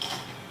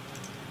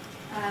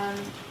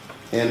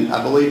 And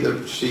I believe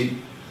that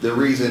the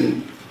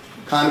reason,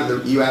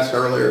 you asked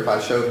earlier if I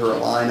showed her a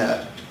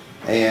lineup,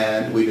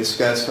 and we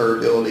discussed her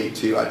ability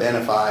to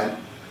identify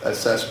a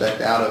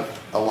suspect out of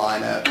a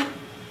lineup,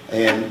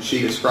 and she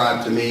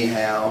described to me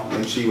how,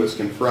 when she was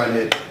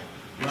confronted...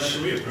 Why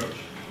should we approach?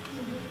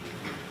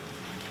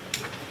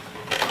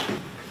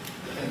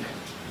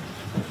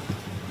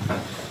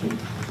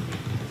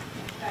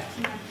 Back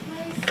to my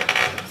place.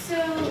 So,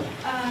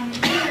 in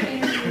your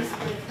interviews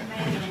with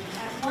Megan,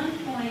 at one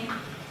point,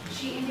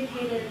 she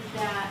indicated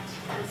that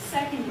the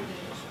second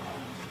individual,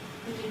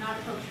 who did not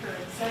approach her,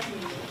 the second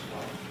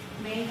individual,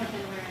 may have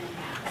been wearing a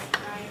mask,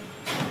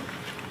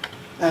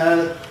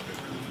 right?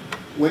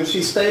 When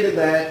she stated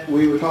that,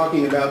 we were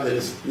talking about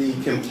the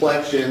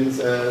complexions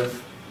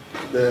of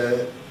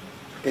the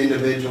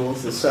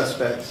individuals, the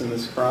suspects in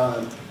this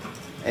crime.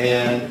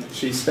 And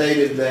she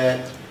stated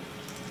that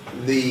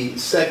the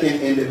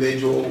second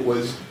individual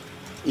was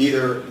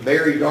either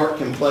very dark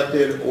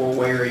complected or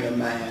wearing a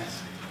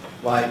mask,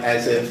 like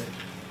as if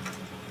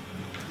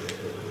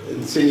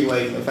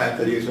insinuating the fact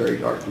that he was very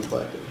dark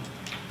complected.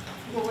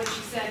 Well, what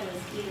she said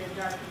was either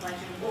dark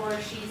complexion, or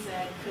she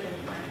said could have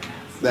been wearing a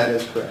mask. That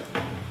is correct.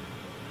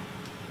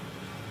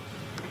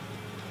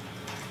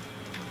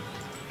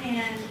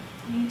 And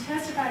you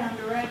testified on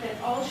direct that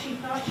all she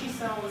thought she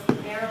saw was the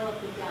barrel of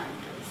the gun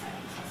for the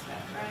second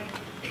suspect, right?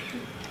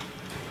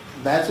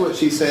 That's what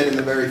she said in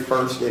the very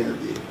first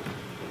interview.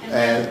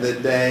 And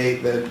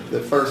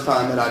The first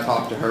time that I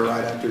talked to her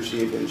right after she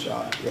had been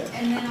shot, yes.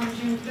 And then on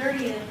June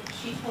 30th,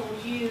 she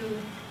told you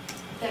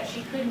that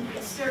she couldn't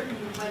be certain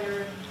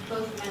whether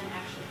both men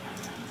actually had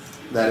guns.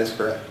 That is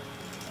correct.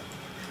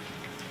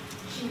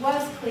 She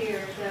was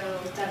clear, though,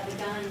 that the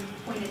gun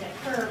pointed at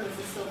her was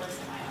a silver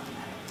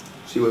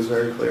semi-automatic. She was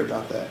very clear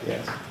about that,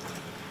 yes.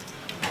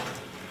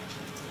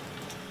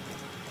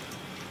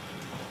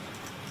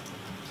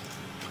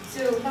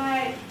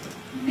 by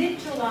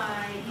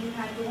mid-July, you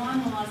had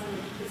Dewan Laws and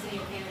the city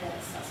of Canada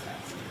as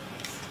suspects in your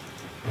case.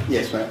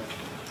 Yes, ma'am.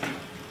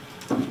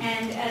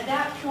 And at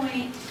that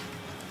point,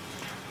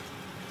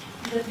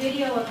 the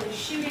video of the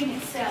shooting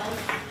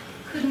itself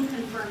couldn't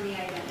confirm the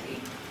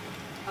identity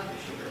of the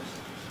shooters.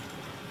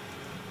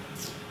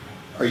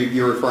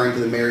 You're referring to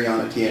the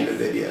Mariana Tienda Yes.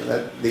 video?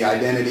 That the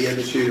identity of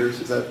the shooters?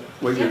 Is that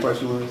what your Yep.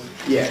 question was?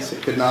 Yes,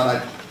 it could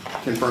not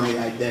confirm the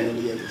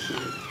identity of the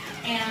shooter.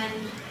 And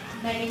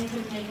Megan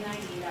couldn't make an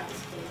ID, that was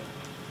clear.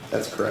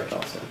 That's correct,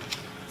 also.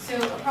 So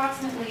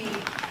approximately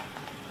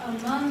a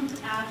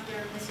month after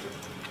Mr.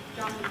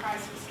 Jonathan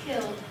Price was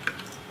killed,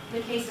 the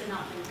case had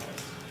not been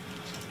closed.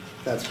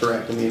 That's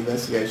correct, and the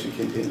investigation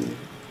continued.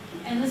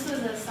 And this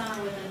was a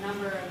summer with a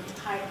number of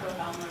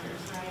high-profile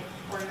murders, right?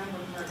 Or a number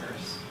of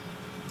murders.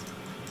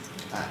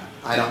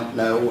 I don't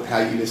know how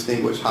you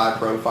distinguish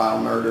high-profile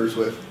murders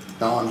with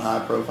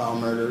non-high-profile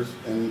murders,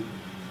 and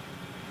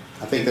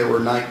I think there were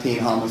 19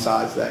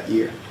 homicides that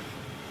year.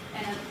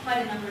 And quite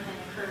a number of them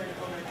occurred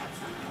over that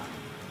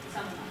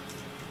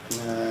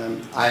summer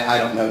month. I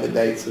don't know the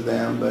dates of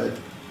them, but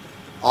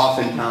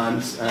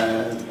oftentimes,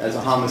 as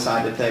a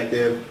homicide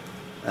detective,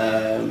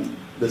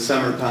 the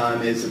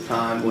summertime is a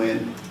time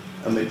when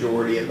a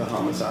majority of the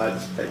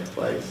homicides take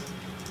place.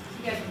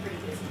 You guys were pretty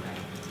busy,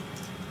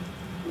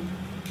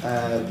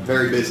 right?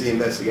 Very busy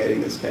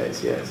investigating this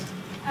case, yes.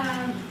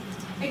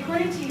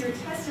 According to your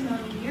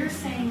testimony, you're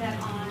saying that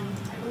on,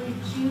 I believe,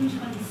 June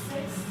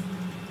 26th,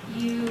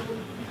 you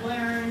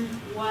learned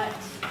what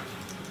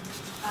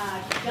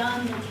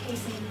gun the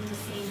casing in the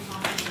scene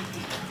possibly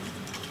came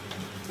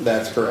from.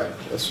 That's correct.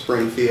 A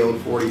Springfield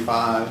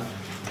 45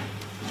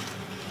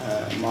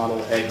 Model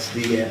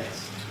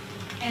XDS.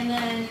 And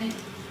then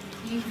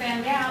you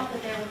found out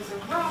that there was a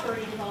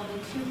robbery involving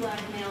two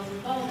black males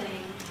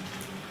involving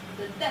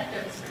the theft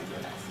of the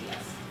Springfield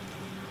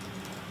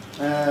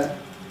SDS.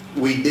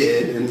 We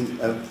did, in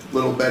a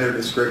little better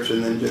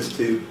description than just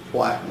two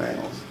black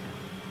males.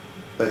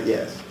 But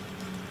yes,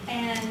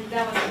 And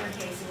that wasn't your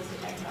case, it was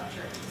Detective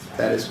Church's, right?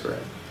 that is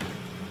correct.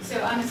 So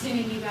I'm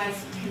assuming you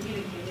guys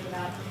communicated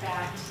about the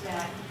fact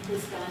that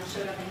this gun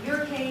showed up in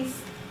your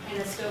case and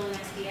a stolen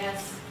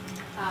SDS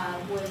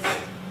was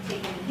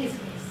taken in his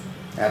case.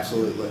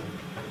 Absolutely.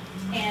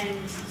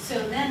 And so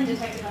then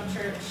Detective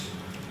Church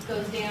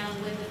goes down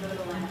with the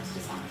photo lineups to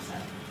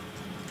Somerset.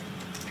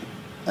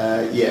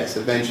 Yes,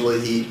 eventually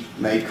he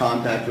made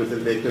contact with the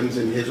victims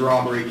in his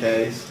robbery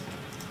case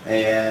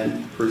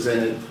and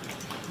presented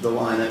the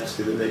lineups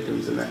to the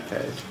victims in that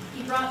case.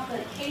 He brought the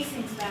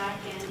casings back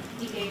and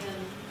he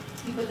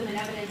put them in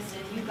evidence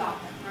and you got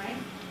them, right?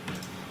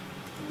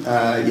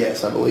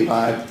 Yes, I believe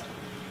I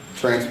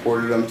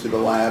transported them to the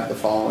lab the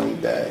following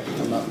day,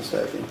 if I'm not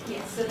mistaken.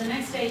 Yes, so the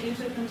next day you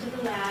took them to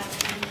the lab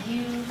and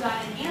you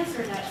got an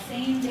answer that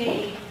same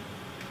day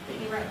that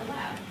you were at the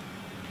lab.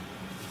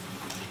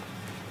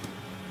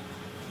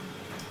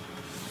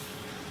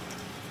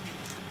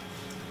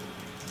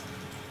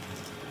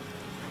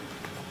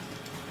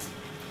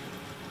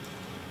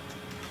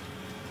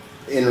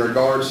 In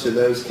regards to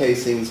those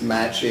casings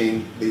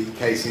matching the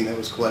casing that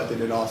was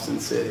collected at Austin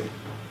City,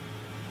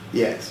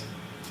 yes.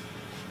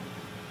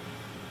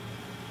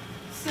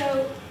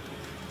 So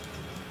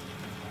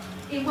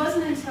it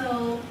wasn't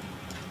until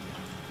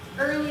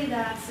early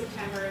that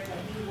September that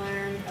you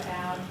learned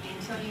about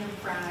Antonio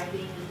Fry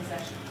being in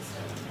possession of the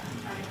stolen gun,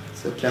 right?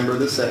 September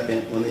the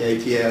 2nd, when the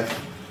ATF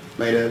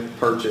made a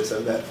purchase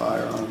of that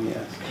firearm,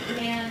 yes.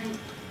 And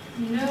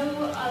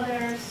no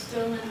other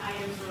stolen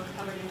items were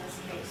recovered in this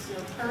case.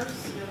 No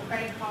purse, no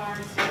credit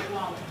cards, no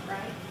wallet,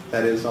 right?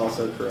 That is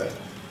also correct.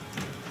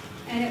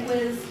 And it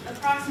was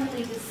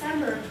approximately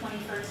December of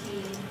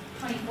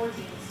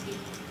 2014, excuse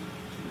me,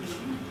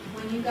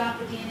 when you got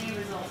the DNA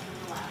results from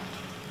the lab.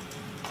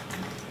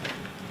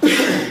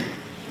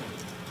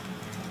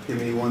 Give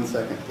me 1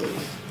 second,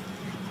 please.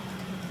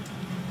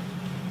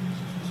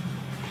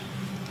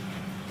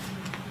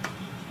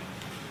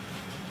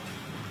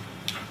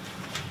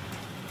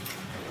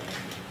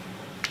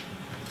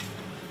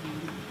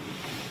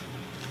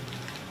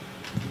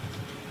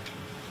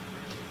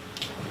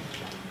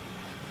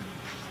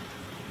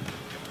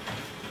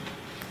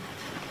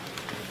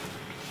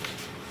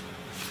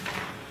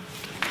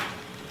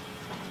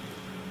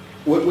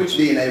 Which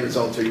DNA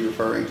results are you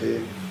referring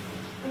to?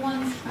 The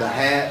ones. The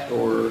hat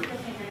or, The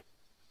finger.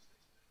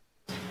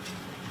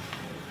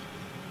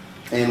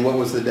 and what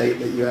was the date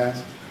that you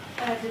asked?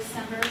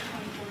 December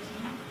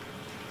 2014.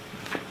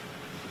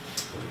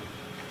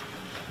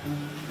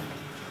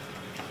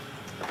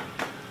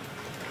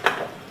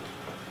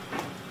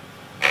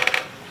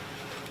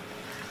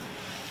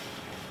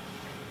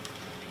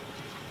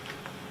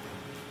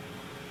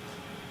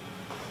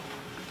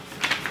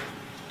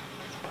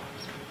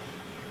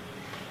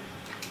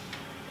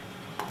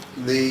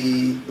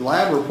 The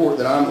lab report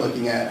that I'm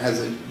looking at has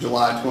a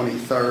July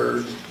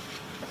 23rd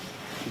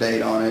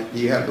date on it. Do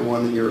you have the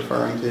one that you're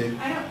referring to?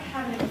 I don't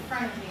have it in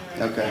front of me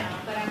right Okay. now,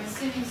 but I'm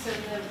assuming so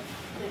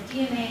the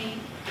DNA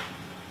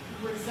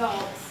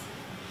results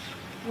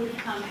would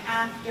come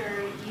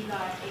after you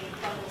got a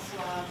buccal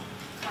swab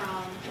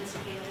from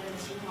Mr. Caleb and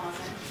Mr.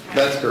 Lawson. Right?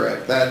 That's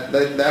correct.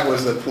 That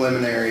was the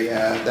preliminary,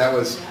 that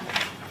was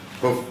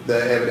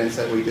the evidence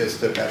that we just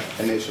took out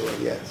initially,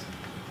 yes.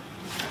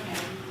 Okay,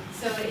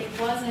 so it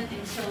wasn't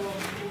until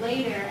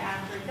later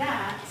after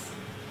that,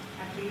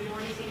 after you'd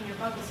already seen your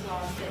buccal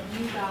swabs, that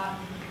you got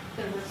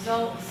the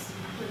results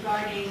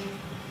regarding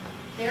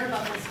their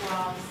buccal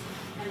swabs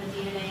and the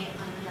DNA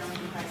on the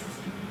Jonathan Price's.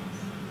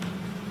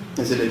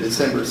 Is it a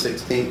December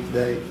 16th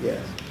date?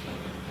 Yes.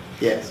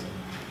 Yes.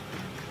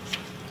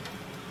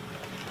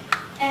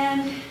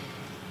 And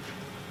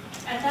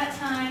at that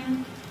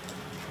time,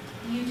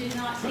 you did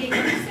not take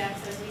any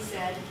steps, as we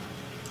said,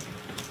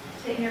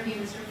 to interview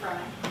Mr. Fry,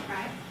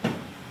 right?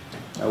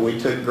 We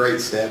took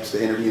great steps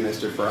to interview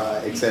Mr. Fry,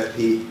 except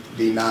he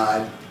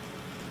denied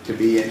to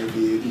be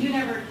interviewed. You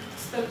never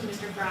spoke to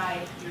Mr.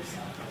 Fry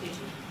yourself, did you?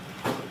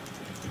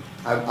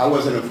 I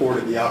wasn't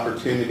afforded the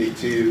opportunity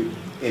to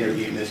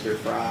interview Mr.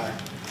 Fry.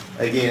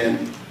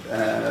 Again,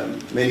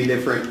 many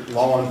different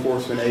law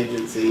enforcement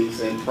agencies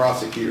and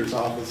prosecutors'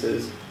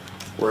 offices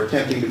were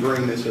attempting to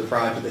bring Mr.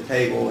 Fry to the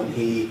table, and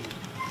he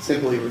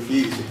simply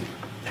refused to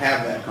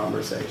have that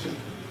conversation.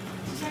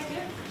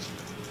 Detective,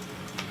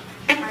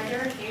 are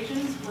there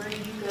occasions where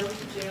you go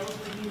to jails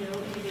when you know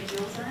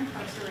individuals are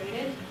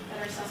incarcerated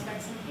that are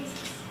suspects in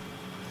cases?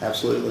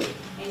 Absolutely.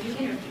 And you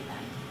interview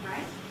them,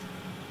 right?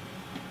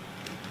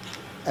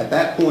 At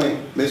that point,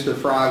 Mr.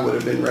 Fry would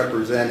have been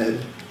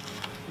represented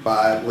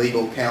by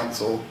legal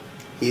counsel,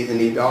 and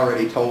he'd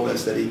already told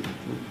us that he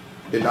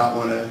did not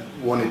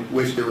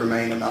wish to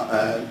remain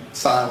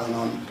silent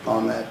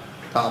on that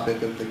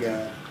topic of the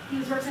gun. He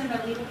was represented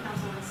by legal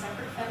counsel on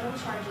separate federal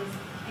charges,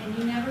 and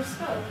you never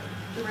spoke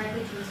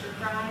directly to Mr.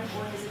 Fry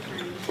or his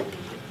attorney, did you?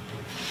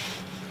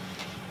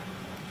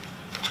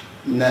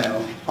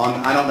 No,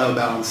 I don't know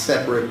about on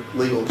separate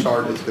legal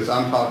charges, because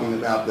I'm talking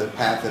about the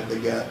path of the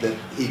gun, that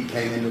he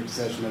came into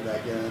possession of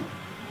that gun.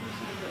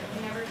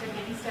 You never took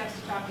any steps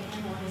to talk to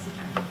him or his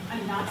attorney?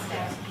 I'm not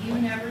steps, you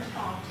never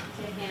talked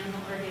to him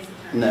or his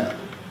attorney? No.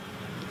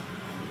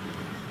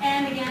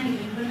 And again, you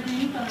didn't put him in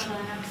any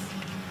photographs.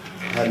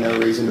 I had no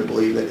reason to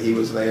believe that he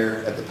was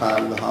there at the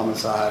time of the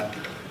homicide.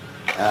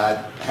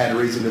 I had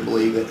reason to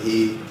believe that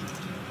he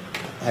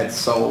had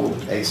sold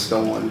a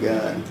stolen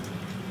gun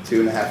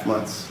 2.5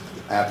 months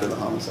after the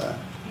homicide.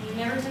 And you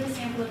never took a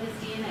sample of his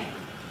DNA,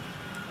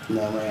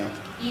 No, ma'am.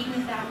 even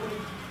if that would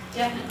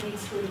definitely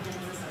exclude him as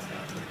a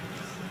suspect.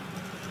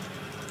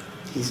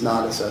 He's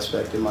not a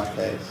suspect in my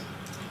case.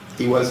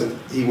 He wasn't,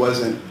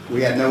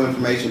 we had no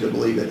information to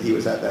believe that he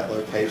was at that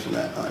location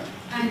that night.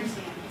 I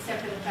understand,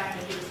 except for the fact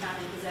that he was found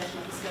in possession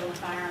of a stolen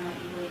firearm that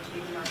you believe to be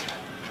the murder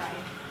weapon,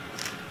 right?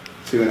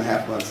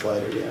 2.5 months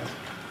later, yes.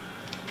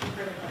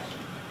 Further question?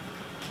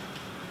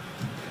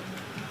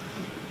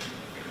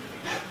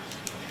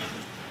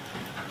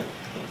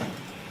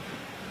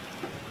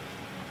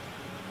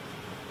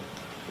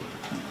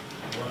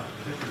 Well,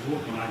 Detective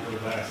Wolff, when I go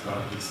last,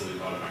 obviously a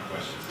lot of my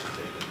questions are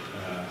taken.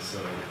 So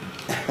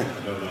I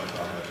don't know if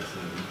I'll have this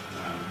in,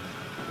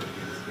 but it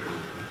is clear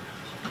with me.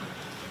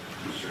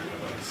 I'm sure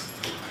nobody's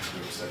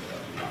upset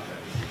about me not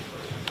having these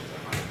questions as I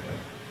might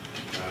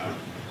have.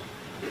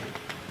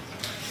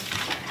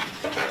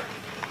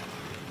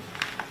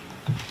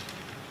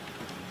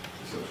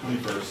 So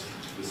 21st,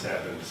 this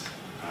happens.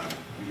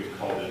 You get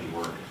called into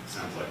work, it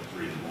sounds like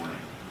 3 in the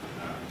morning,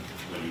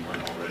 when you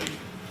weren't already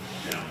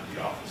down at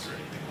the office or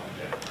anything like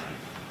that, right?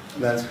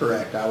 That's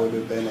correct. I would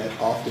have been at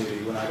off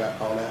duty when I got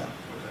called out.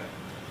 Okay.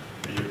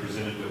 And you're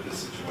presented with this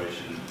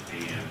situation,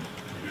 and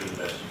you're doing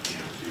the best you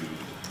can to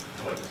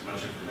collect as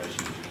much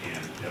information as you can,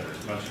 gather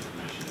as much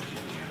information as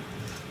you can,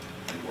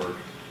 and work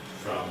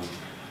from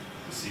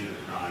the scene of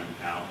the crime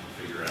out to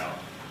figure out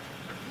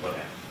what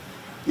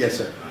happened. Yes,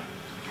 sir. Right?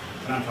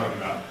 And I'm talking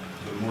about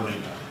the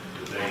morning of,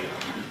 the day of.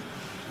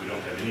 We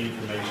don't have any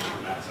information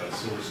from outside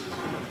sources.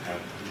 We don't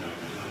have,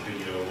 there's no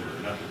video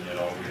or nothing yet.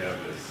 All we have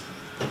is,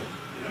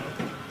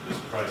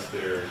 Mr. Price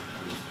there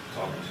who's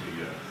talking to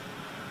you,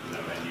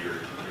 and your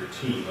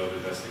team of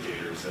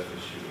investigators,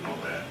 FSU and all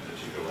that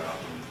you go out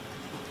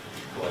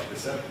and collect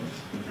this evidence,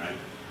 right?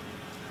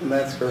 And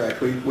that's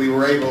correct. We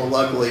were able,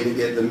 luckily, to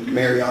get the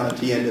Mariana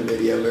Tienda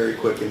video very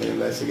quick in the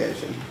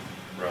investigation.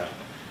 Right.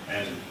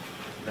 And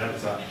that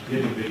was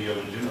getting video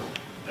in general.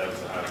 That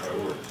was a high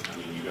priority. I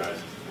mean, you guys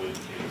went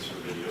to Kansas for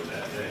video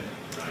that day,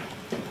 right?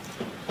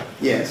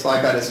 Yes,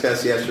 like I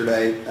discussed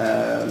yesterday,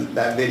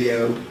 that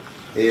video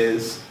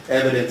is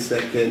evidence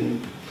that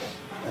can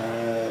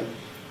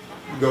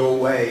go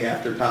away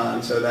after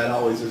time, so that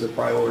always is a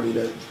priority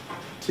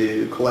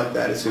to collect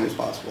that as soon as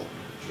possible.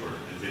 Sure.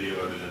 And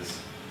video evidence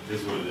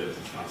is what it is.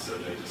 It's not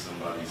subject to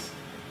somebody's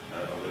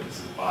a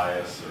witness's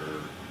bias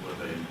or what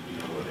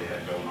they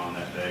had going on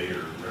that day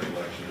or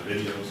recollection of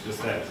video. It's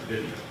just that, it's a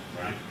video,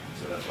 right?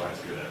 So that's why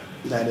it's good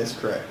evidence. That is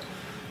correct.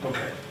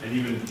 Okay. And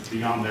even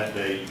beyond that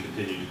day, you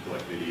continue to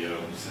collect video,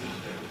 send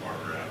Detective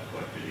Barber out,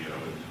 collect video,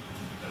 and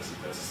that's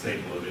a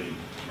staple of any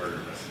murder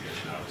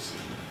investigation, obviously,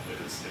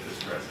 if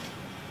it's present.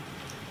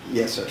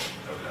 Yes, sir.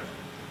 Okay.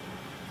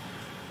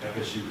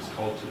 FSU was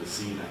called to the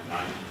scene that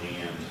night,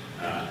 and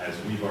as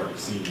we've already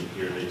seen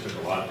here, they took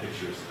a lot of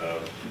pictures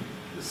of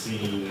the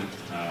scene.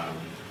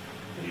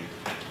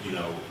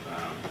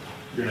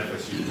 You're an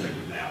FSU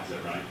detective now, is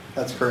that right?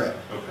 That's correct.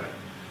 Okay.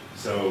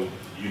 So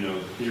you know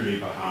the theory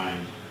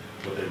behind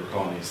what they were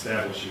calling the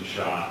establishing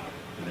shot,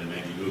 and then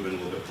maybe move in a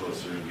little bit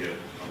closer and get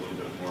a little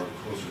bit more of a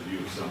closer view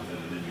of something,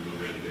 and then you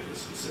move in and get the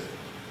specific.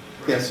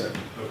 Right? Yes, sir.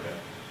 Okay.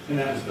 And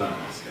that was done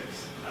in this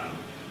case,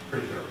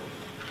 pretty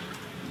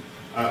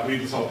thoroughly.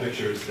 We saw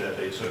pictures that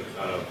they took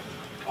of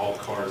all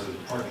cars in the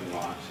parking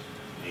lot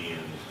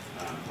and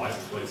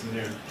license plates in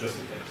there, just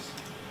in case,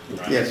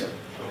 right? Yes, sir.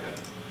 Okay.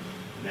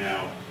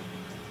 Now,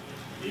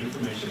 the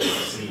information that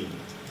was seen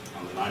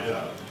on the night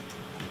of,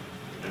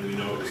 and we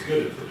know it was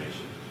good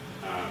information,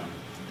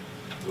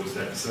 was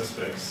that the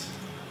suspects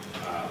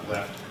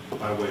left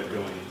by way of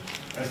going,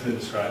 has been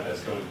described as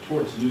going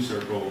towards New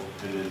Circle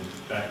and then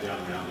back down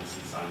around and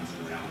see signs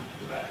and around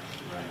the back,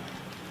 right?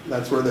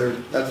 That's where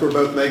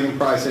both Megan and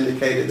Price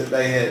indicated that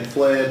they had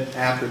fled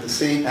after the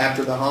scene,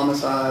 after the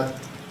homicide,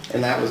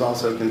 and that was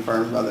also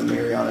confirmed by the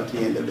Mariana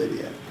Tienda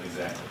video.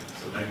 Exactly.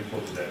 So Megan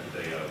told you that the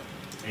day of,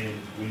 and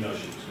we know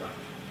she was right.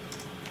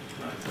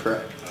 Right?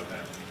 Correct.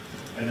 Okay.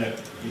 And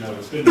that,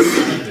 it's been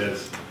described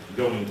as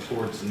going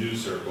towards New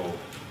Circle,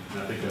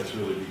 and I think that's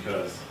really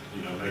because,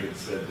 Megan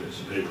said that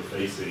they were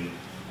facing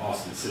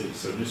Austin City,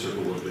 so New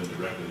Circle would have been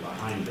directly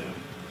behind them,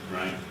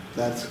 right?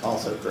 That's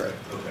also correct.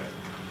 Okay.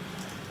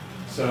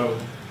 So,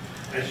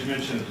 as you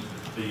mentioned,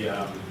 the,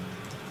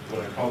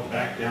 what I call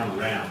back down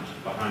around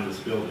behind this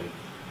building,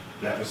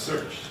 that was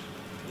searched,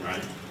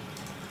 right?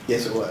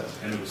 Yes, it was.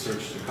 And it was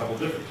searched a couple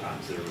different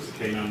times. There was a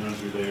K9 run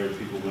through there,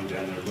 people went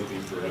down there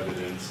looking for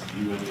evidence,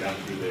 you went down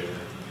through there,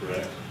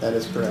 correct? That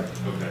is correct.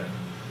 Okay.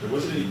 There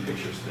wasn't any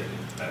pictures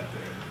taken back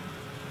there,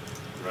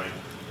 right?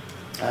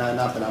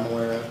 Not that I'm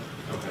aware of.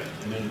 Okay.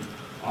 And then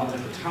at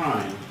the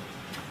time,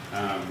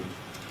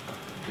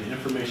 the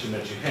information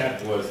that you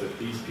had was that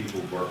these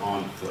people were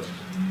on foot.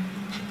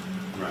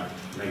 Right.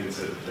 Megan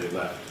said that they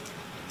left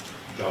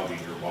jogging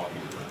or walking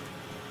around.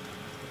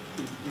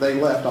 They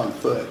left on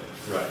foot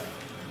Right.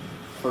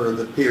 for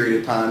the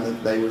period of time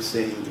that they were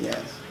seen,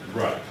 yes.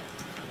 Right.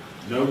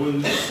 No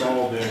one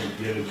saw them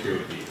get into a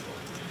vehicle.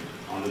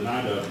 On the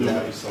night of,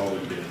 nobody saw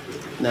them get into a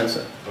vehicle. No,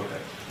 sir. Okay.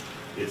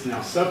 It's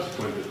now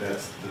subsequent that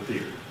that's the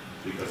theory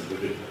because of the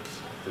videos,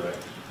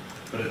 correct?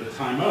 But at the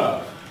time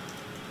of,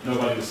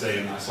 nobody was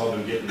saying, I saw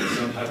them get into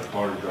some type of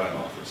car and drive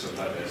off, or some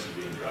type of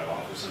SUV and drive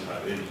off, or some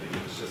type of anything.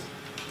 It was just,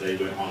 they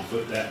went on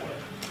foot that way,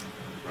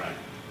 right?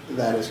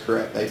 That is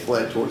correct. They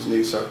fled towards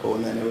New Circle,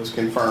 and then it was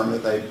confirmed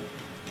that they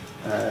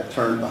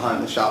turned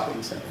behind the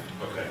shopping center.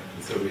 Okay,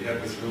 and so we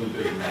have this really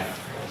big map.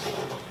 So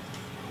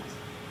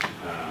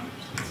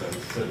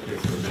set it here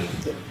for a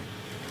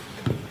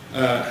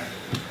minute.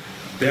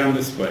 Down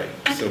this way,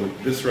 so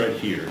this right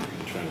here,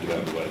 I'm trying to get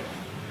out of the way.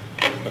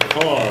 A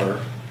car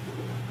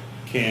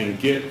can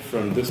get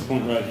from this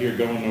point right here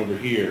going over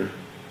here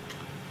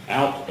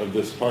out of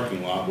this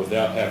parking lot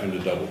without having to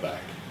double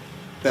back.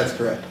 That's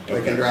correct. They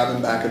Okay. can drive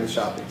them back in the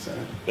shopping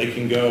center. They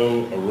can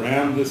go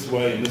around this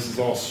way, and this is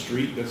all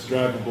street that's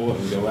drivable,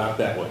 and go out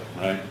that way,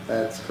 right?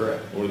 That's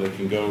correct. Or they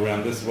can go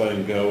around this way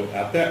and go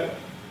out that way.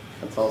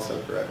 That's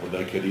also correct. Or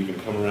they could even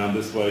come around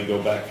this way,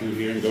 go back through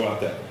here, and go out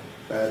that way.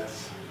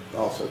 That's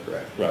also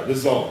correct. Right, this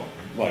is all,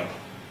 like,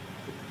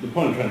 the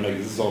point I'm trying to make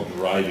is this is all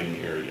driving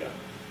area,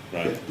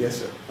 right? Yes,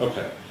 sir.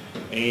 Okay.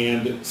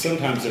 And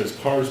sometimes there's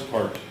cars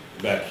parked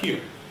back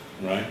here,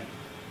 right?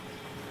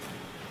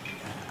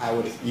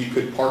 You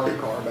could park a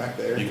car back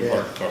there. You can yes.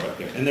 park a car back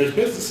there. And there's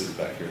businesses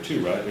back here too,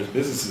 right? There's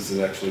businesses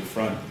that actually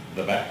front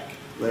the back.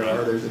 There right?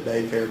 are. There's a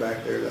daycare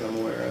back there that I'm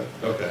aware of.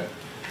 Okay.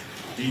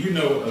 Do you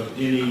know of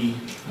any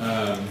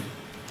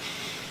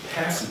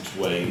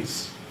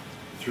passageways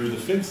through the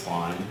fence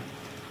line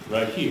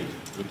right here?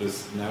 With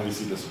this, now we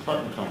see this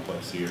apartment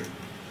complex here.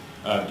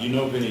 Do you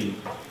know of any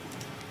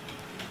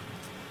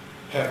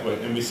pathway?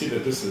 And we see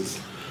that this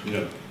is,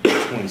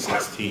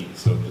 2016,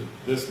 so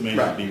this may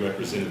not be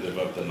representative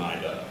of the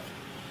night of.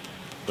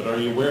 But are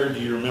you aware? Do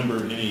you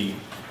remember any,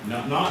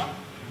 not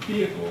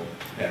vehicle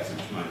passage,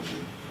 mind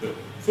you, but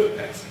foot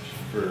passage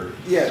for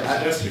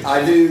pedestrians?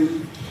 I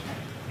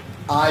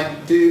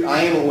do.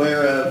 I am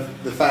aware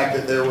of the fact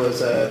that there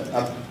was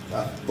I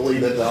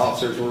believe that the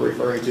officers were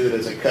referring to it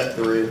as a cut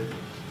through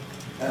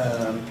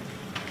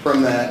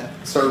from that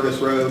service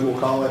road, we'll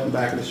call it, and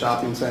back of the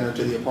shopping center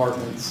to the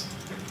apartments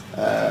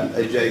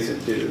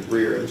adjacent to the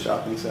rear of the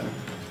shopping center.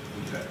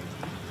 Okay.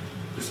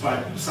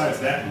 Besides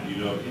that one, do you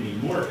know of any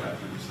more cut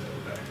throughs that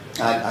were back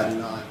there? I do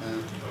not know.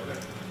 Okay.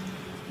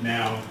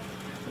 Now,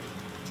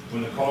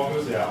 when the call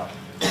goes out,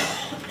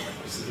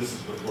 so this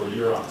is before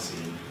you're on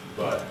scene,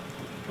 but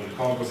when the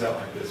call goes out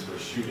like this for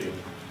shooting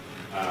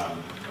a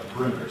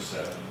perimeter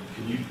setup,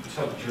 can you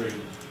tell the jury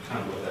kind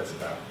of what that's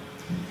about?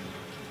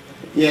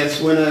 Yes,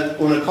 when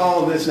a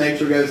call of this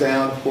nature goes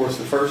out, of course,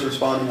 the first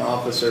responding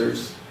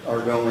officers are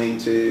going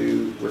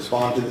to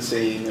respond to the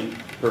scene and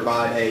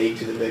provide aid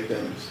to the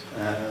victims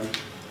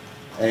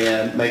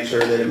and make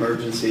sure that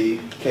emergency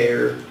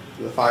care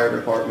the fire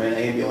department,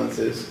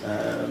 ambulances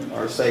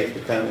are safe to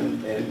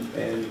come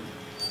and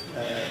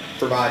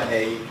provide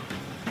aid.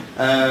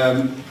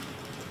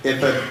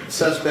 If a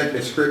suspect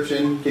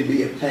description can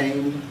be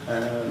obtained,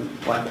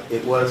 like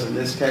it was in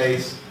this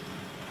case,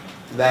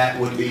 that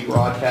would be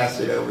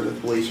broadcasted over the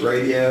police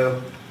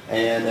radio,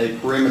 and a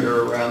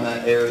perimeter around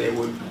that area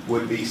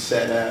would be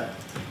set up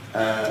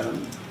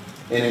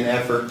in an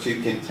effort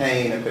to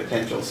contain a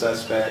potential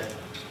suspect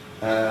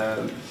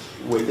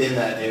within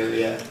that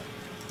area,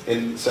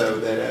 and so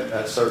that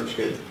a search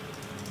could,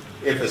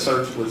 if a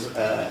search was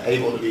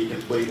able to be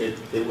completed,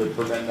 it would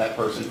prevent that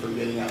person from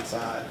getting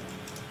outside,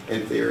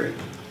 in theory.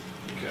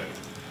 Okay.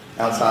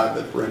 Outside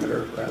the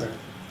perimeter, rather.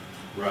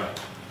 Right.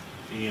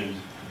 And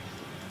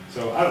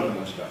so I don't know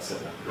much about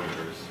setting up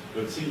perimeters,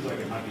 but it seems like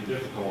it might be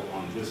difficult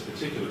on this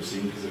particular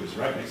scene because it was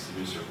right next to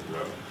New Circle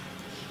Road.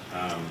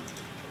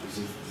 Is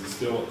it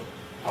still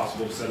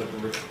possible to set up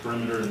a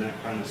perimeter in that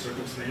kind of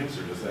circumstance,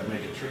 or does that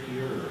make it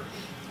trickier? Or?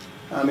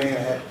 I mean,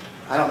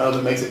 I don't know if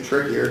it makes it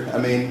trickier. I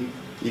mean,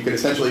 you could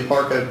essentially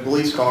park a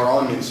police car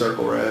on New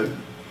Circle Road,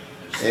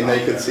 and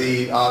they could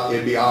see,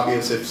 it'd be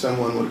obvious if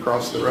someone would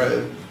cross the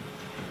road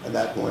at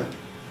that point.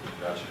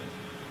 Gotcha.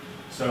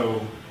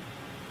 So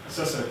a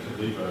suspect could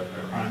leave a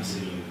crime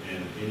scene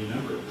in any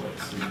number of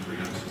ways,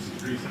 360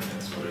 degrees, I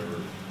guess,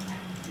 whatever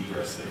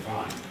egress they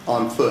find.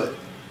 On foot.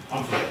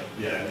 On foot,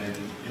 yeah, and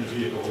in a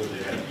vehicle,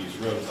 they have to use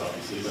roads,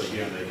 obviously, but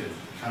again, they could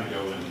kind of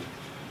go in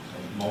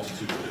a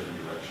multitude of different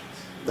directions.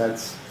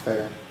 That's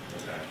fair.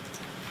 Okay.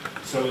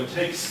 So it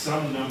takes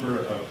some number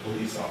of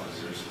police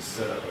officers to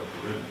set up a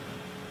perimeter.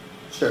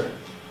 Sure.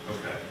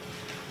 Okay.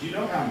 Do you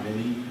know how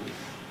many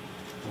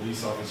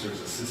police officers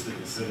assisted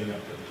in setting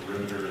up the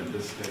perimeter in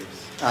this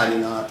case? I do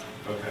not.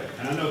 Okay.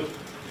 And I know,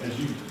 as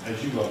you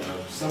well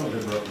know, some of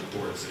them wrote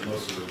reports, and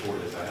most of the report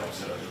is I helped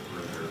set up the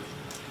perimeter,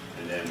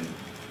 and then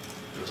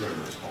the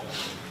perimeter is called.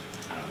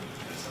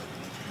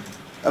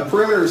 A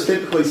perimeter is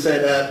typically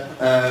set up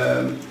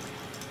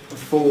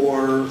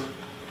for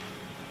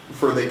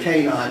the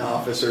canine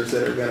officers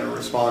that are going to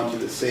respond to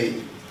the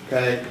scene.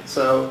 Okay,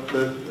 so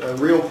the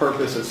real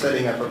purpose of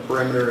setting up a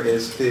perimeter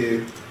is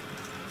to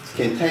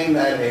contain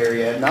that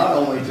area, not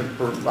only to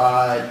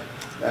provide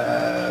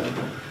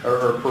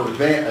or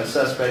prevent a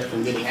suspect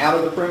from getting out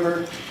of the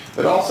perimeter,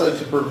 but also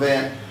to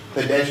prevent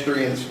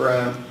pedestrians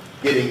from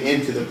getting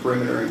into the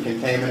perimeter and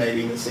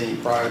contaminating the scene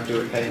prior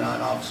to a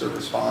canine officer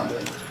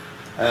responding.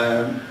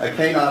 A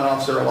canine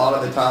officer, a lot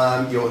of the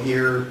time, you'll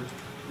hear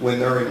when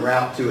they're en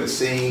route to a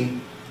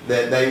scene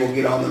that they will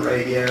get on the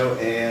radio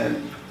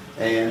and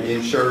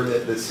ensure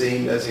that the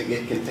scene doesn't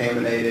get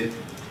contaminated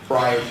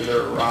prior to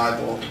their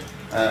arrival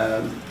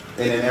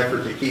in an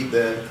effort to keep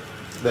the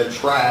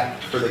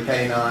track for the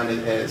canine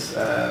as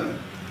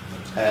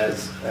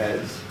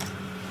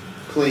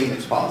clean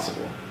as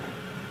possible.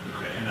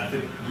 Okay, and I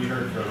think we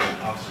heard from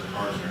Officer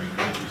Parsner,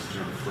 he used the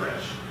term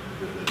fresh,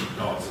 that the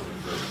dog's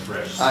looking for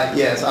fresh.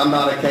 Yes, I'm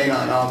not a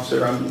canine officer,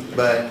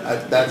 but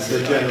that's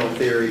the general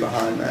theory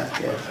behind that,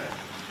 yes. Okay.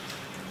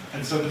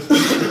 And so this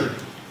perimeter,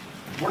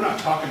 we're not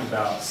talking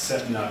about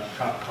setting up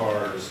cop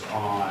cars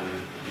on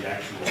the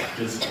actual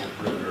physical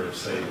perimeter of,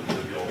 say,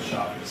 the old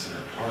shopping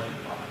center parking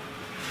lot.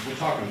 We're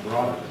talking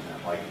broader than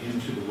that, like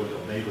into the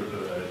Woodville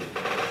neighborhood,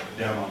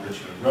 down on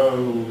Richmond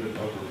Road,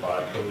 over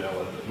by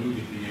Codell at the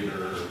movie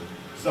theater,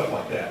 stuff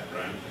like that,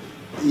 right?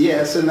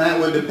 Yes, and that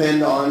would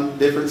depend on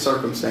different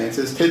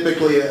circumstances.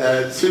 Typically,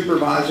 a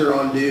supervisor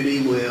on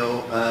duty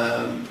will,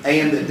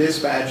 and the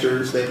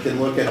dispatchers that can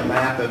look at a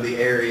map of the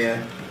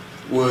area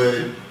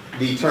would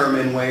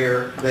determine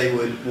where they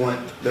would want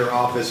their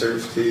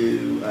officers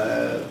to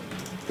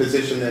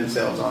position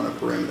themselves on a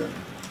perimeter.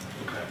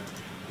 Okay.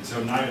 And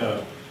so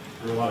NIDA,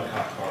 there are a lot of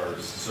cop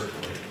cars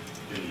circulating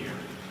in the area.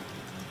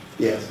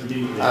 Yes,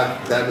 Immediately.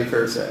 that'd be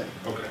fair to say.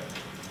 Okay.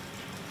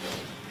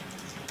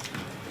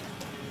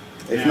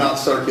 If Now- not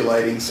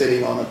circulating,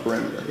 sitting on a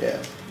perimeter,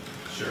 yes.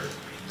 Sure.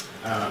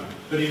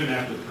 But even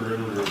after the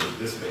perimeter was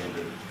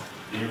disbanded,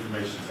 the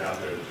information's out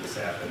there that this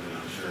happened, and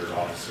I'm sure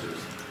officers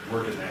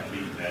working that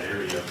beat in that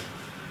area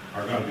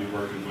are going to be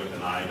working with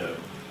an eye to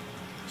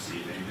see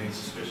if anything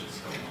suspicious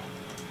is going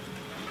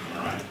on.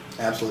 All right?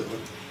 Absolutely.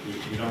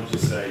 You don't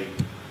just say,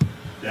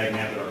 dag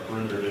nabbit, our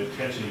perimeter didn't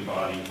catch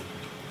anybody,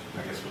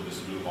 I guess we'll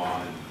just move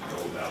on and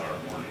go about our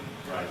morning,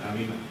 right? I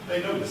mean,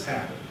 they know this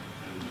happened.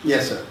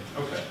 Yes, sir.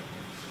 Okay.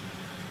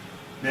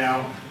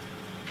 Now,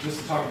 just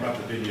to talk about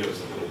the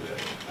videos a little bit.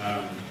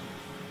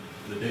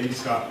 The Danny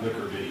Scott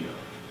liquor video.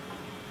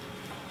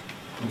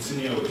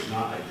 Consigno is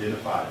not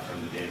identified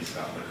from the Danny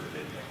Scott liquor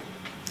video.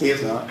 He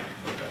is not.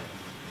 Okay.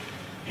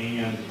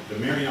 And the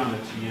Mariana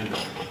Tienda,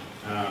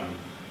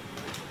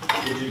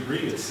 would you agree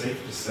it's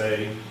safe to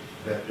say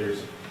that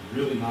there's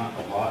really not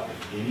a lot,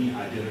 if any,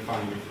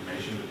 identifying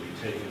information that we've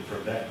taken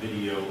from that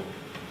video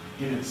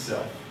in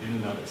itself, in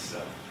and of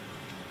itself?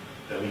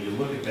 That when you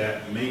look at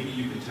that, maybe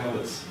you can tell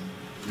it's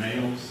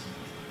males,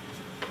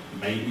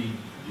 maybe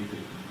you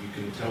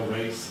can tell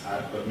race,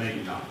 but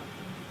maybe not.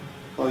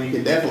 Well, you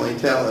can definitely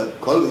tell a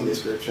clothing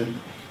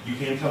description. You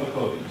can tell the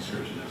clothing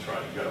description, that's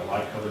right. You've got a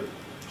light colored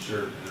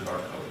shirt and a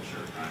dark colored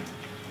shirt, right?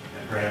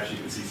 And perhaps you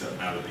can see something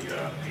out of the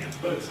pants,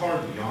 but it's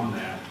hard beyond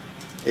that.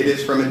 It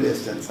is from a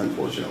distance,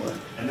 unfortunately.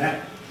 And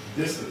that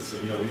distance,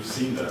 you know, we've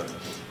seen the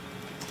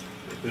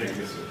thing, I guess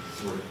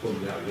it's sort of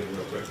pulling it out again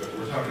real quick, but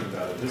we're talking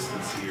about a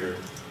distance here.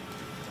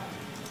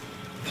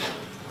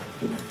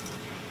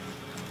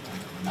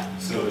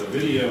 So the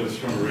video is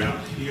from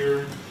around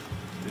here,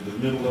 in the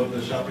middle of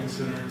the shopping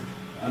center,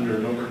 under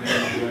an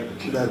overhang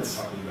object. That's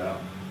We're talking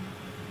about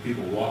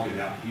people walking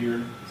out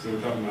here, so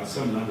we're talking about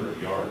some number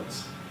of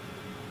yards.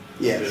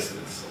 yes.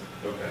 Distance.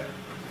 Okay.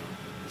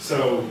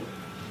 So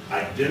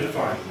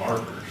identifying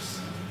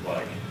markers,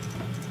 like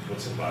what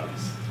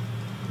somebody's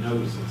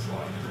nose looks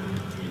like,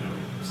 or, you know,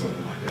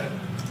 something like that,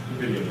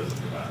 the video doesn't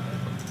provide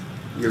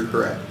that. You're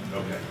correct.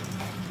 Okay.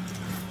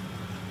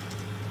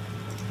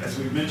 As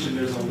we mentioned,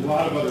 there's a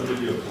lot of other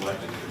video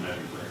collected from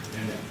everywhere.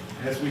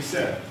 And as we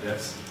said,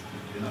 that's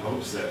in the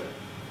hopes that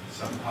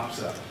something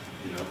pops up,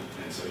 you know.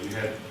 And so you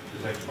had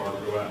Detective Barber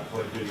go out and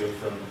collect video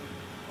from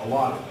a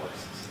lot of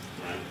places,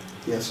 right?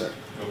 Yes, sir.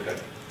 Okay.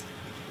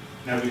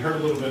 Now, we heard a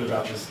little bit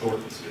about this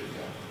Thornton's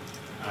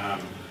video.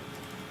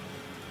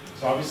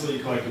 So obviously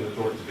you collected the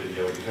Thornton's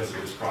video because of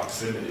its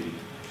proximity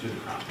to the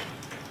crime.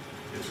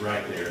 It's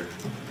right there,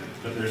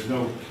 but there's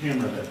no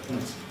camera that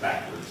points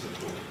backwards at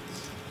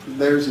Thornton's.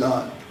 There's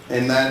not.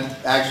 And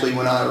that, actually,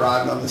 when I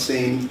arrived on the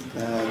scene,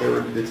 there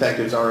were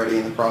detectives already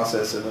in the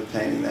process of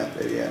obtaining that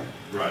video.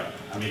 Right.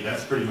 I mean,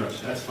 that's pretty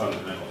much, that's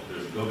fundamental.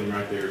 There's a building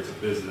right there, it's a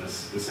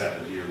business, this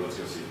happened here, let's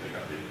go see if they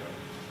got video.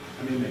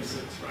 I mean, it makes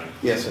sense, right?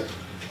 Yes, sir.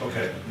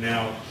 Okay,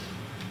 now,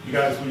 you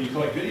guys, when you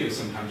collect video,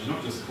 sometimes you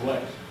don't just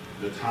collect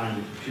the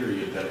time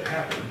period that it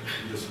happened,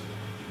 you just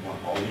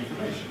want all the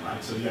information,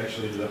 right? So you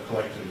actually ended up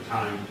collecting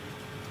time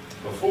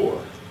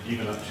before,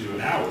 even up to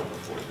an hour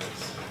before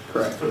this.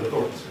 Correct. For the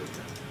Thornton's video.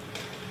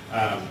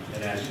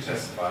 And as you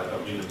testified, I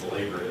don't mean to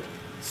belabor it,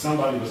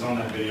 somebody was on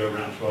that video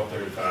around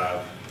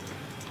 12:35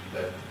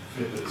 that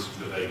fit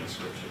the vague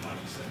description, like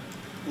you said.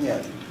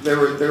 Yeah,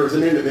 there was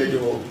an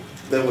individual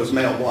that was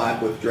male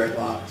black with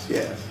dreadlocks,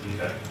 yes.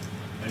 Okay.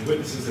 And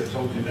witnesses that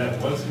told you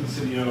that was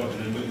Consinio, and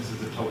then witnesses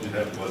that told you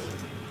that wasn't.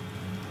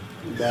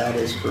 That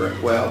is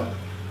correct. Well,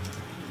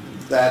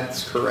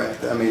 that's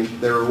correct. I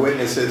mean, there were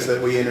witnesses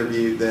that we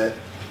interviewed that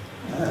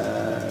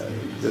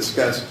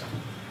discussed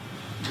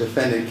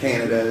defendant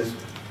Canada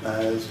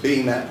as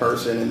being that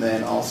person, and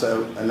then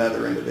also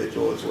another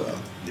individual as well.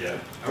 Yeah.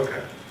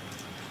 Okay.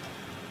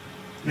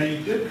 Now,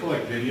 you did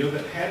collect video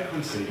that had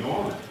Consinio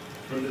on it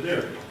from the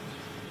dairy.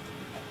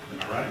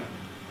 Am I right?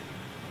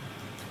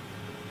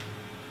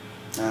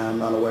 I'm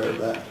not aware of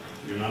that.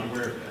 You're not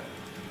aware of that?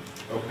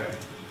 Okay.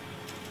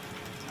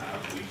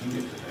 We can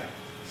get to that.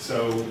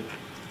 So,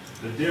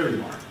 the dairy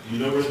mark, do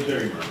you know where the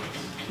dairy mark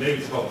is? Maybe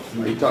it's called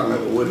the Are you food. talking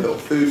about the Woodhill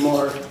Food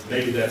Mart?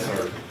 Maybe that's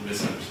our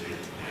misunderstanding.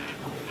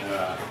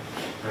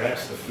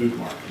 Perhaps the food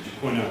mart. Could you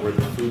point out where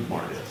the food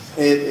mart is?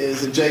 It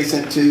is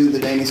adjacent to the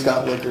Danny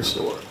Scott Liquor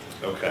Store.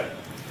 Okay.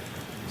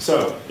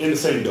 So, in the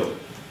same building?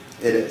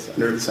 It is,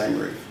 under the same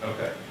roof.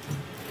 Okay.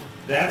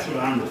 That's what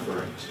I'm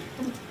referring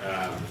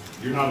to.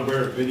 You're not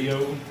aware of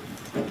video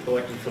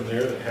collected from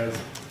there that has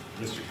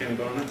Mr.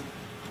 Kennedy on it?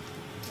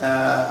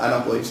 I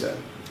don't believe so.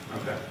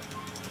 Okay.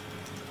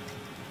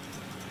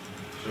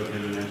 Showed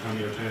him and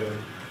Antonio Taylor?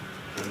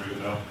 Doesn't ring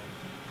a bell?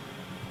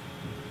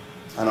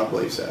 I don't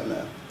believe so,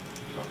 no.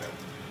 Okay.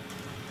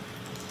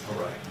 All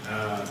right.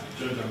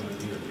 Judge, I'm going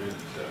to need a minute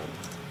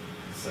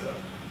to set up.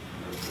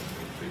 We'll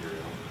figure it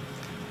out.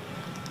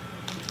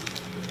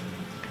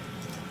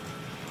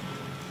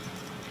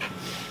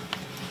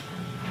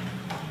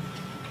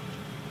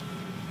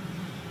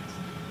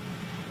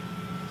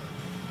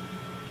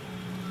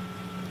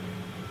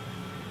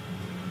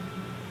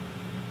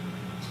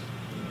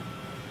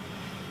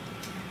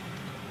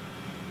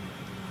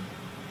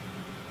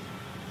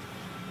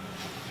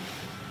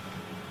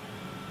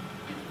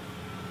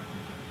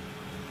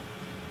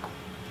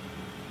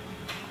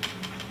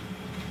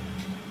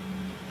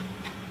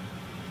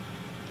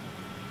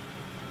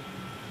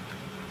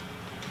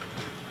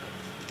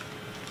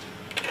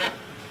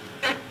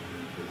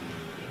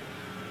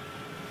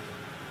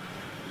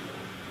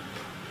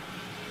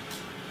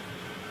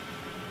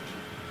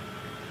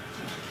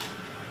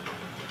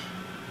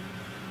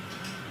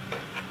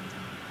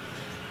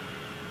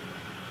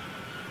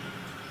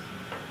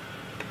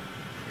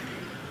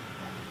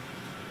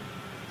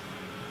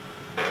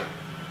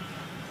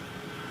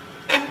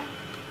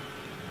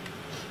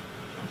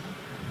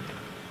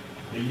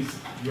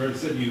 You already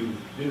said you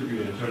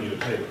interviewed Antonio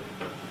Taylor.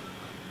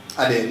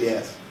 I did,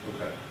 yes.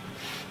 Okay.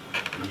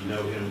 You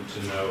know him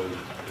to know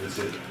his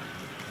city.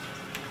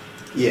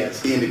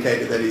 Yes, he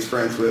indicated that he's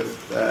friends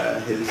with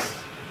his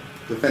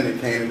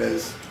defendant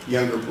Canada's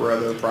younger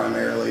brother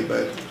primarily,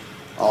 but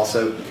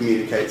also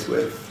communicates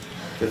with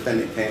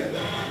defendant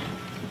Canada.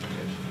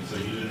 So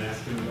you didn't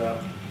ask him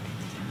about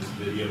this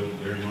video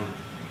very much?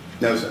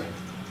 No, sir.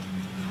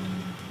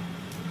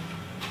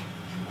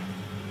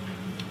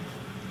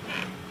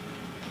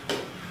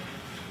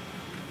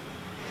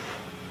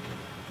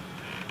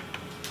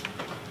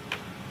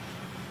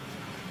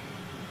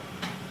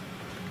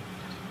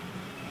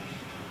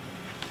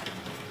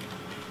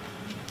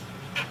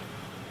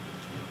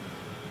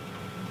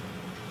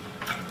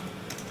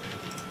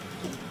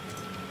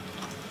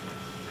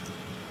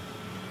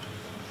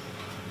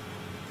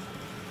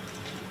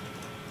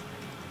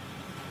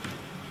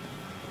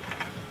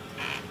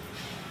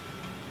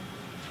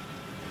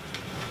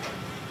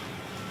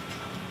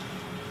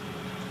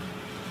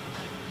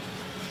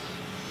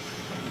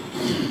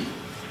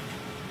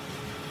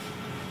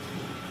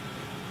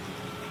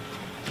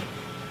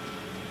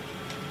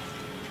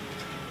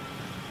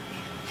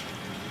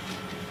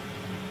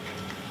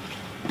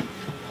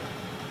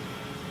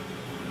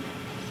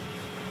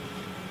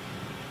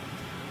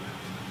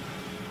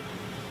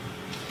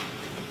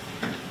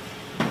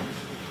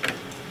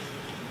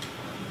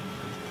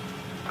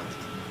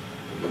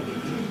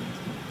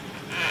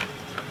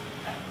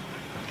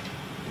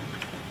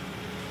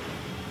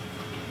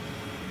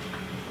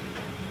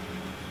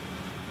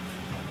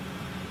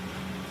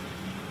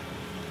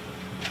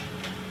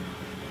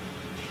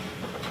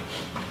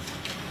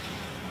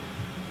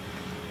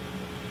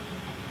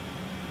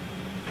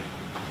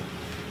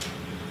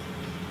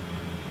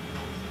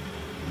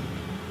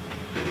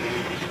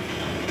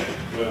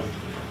 Well, I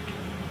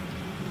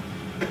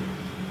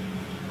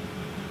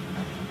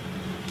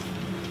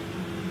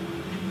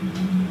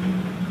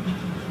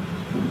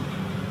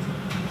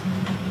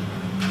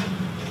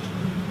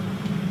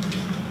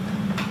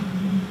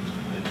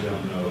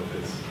don't know if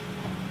it's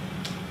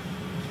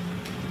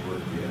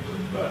worth the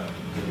effort, but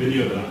the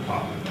video that I'm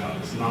talking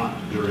about is not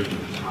during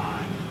the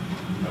time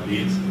of the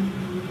incident.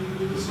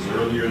 This is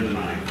earlier in the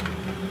night,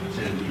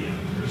 10 p.m.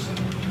 or so.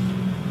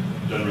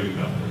 Doesn't ring a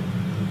bell.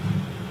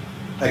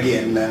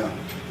 Again, no.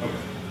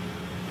 Okay.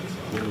 That's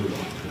fine. We'll move on.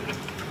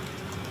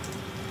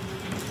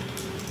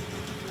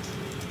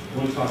 I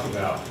want to talk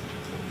about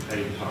how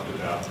you talked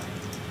about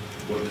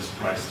what Ms.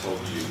 Price told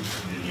you in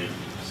the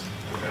interviews.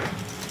 Okay?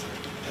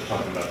 I'm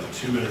talking about the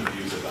 2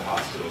 interviews at the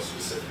hospital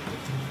specifically.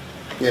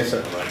 Yes,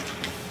 sir. All right?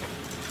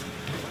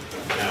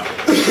 Now,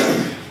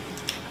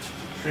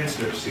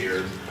 transcripts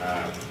here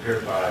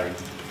prepared by a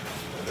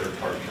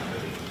third-party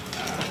company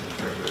in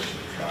preparation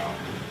of trial.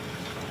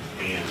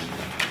 And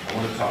I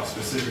want to talk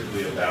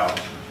specifically about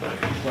the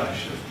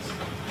complexions,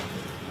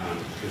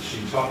 because she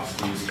talks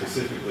to you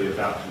specifically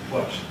about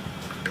complexion.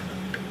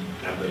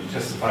 Now, but you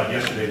testified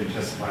yesterday and you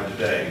testified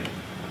today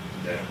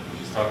that when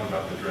she's talking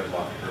about the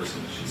dreadlocked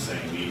person, she's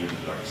saying medium to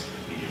dark skin,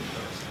 medium to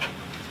dark skin.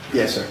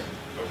 Yes, sir.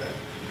 Okay.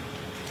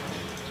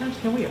 Judge,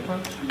 can we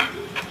approach?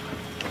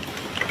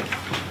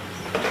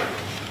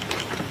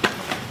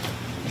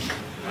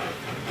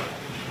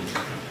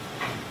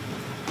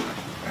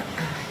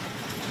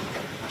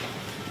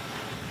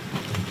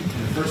 In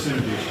the first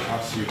interview, she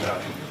talks to you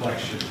about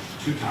complexion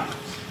 2 times.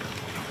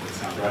 Does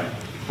that sound right?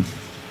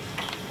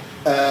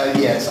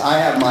 Yes, I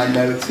have my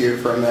notes here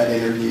from that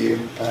interview,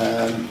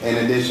 in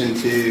addition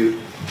to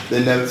the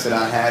notes that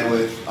I had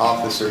with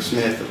Officer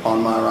Smith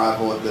upon my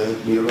arrival at the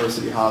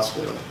University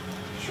Hospital.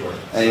 Sure.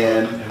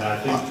 And I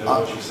think that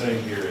what you're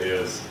saying here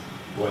is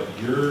what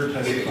you're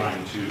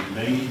testifying to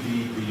may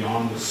be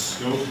beyond the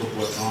scope of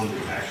what's on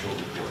the actual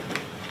report.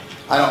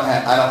 I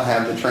don't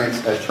have the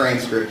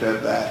transcript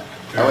of that.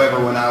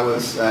 However, when I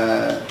was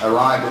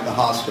arrived at the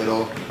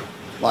hospital,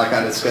 like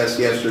I discussed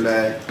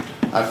yesterday,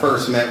 I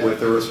first met with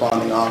the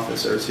responding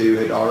officers who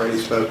had already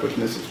spoke with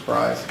Mrs.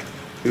 Price,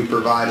 who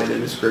provided a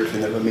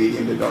description of a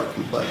medium to dark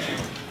complexion.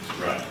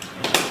 Right.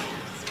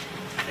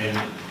 And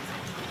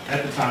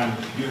at the time,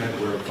 you had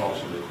the wherewithal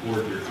to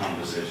record your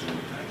conversation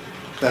with them.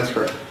 That's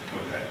correct.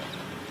 Okay.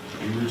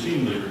 You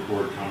routinely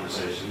record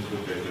conversations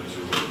with victims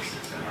or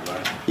witnesses, am I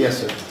right? Yes,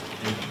 sir.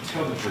 And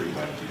tell the jury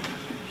why you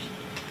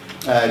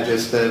do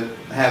Just to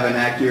have an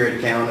accurate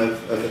account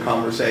of the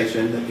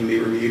conversation that can be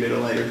reviewed at a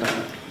later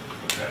time.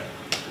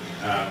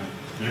 that. Okay.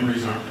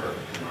 Memories aren't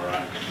perfect, am I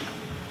right?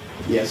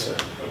 Yes, sir.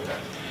 Okay.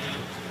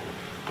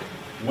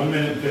 1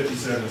 minute and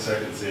 57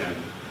 seconds in,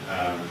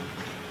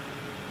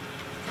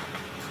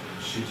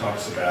 she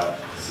talks about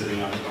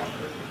sitting on the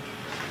bunker.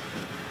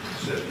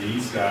 She said,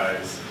 these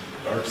guys,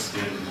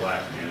 dark-skinned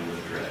black men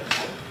with dreads.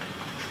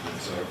 And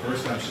so the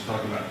first time she's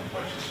talking about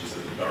complexion, she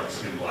said, the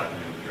dark-skinned black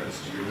man with dreads.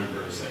 Do you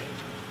remember her saying?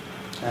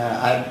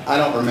 I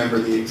don't remember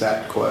the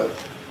exact quote.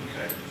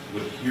 Okay.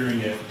 Would hearing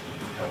it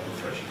help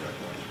refresh your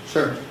recollection?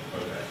 Sure.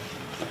 Okay.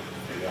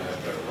 Maybe I'll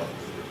have better luck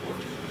with the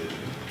recording of the video.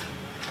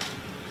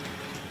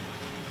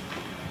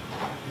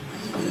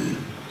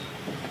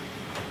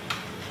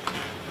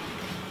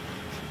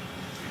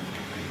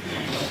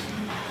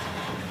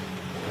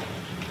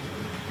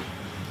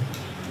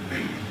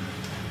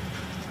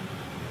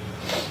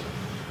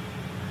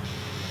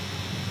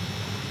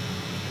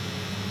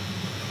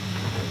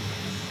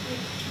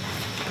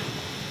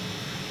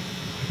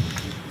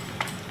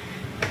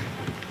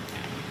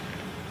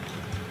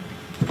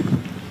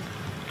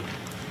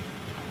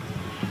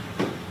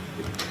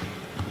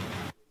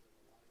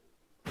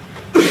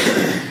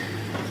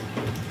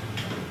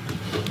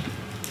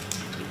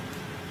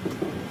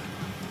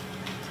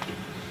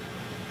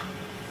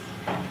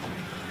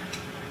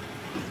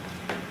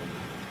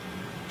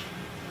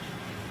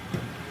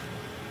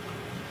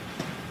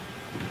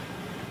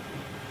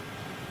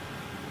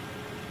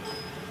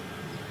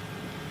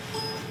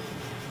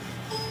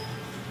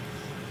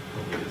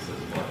 Hopefully this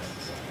doesn't blast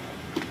this out.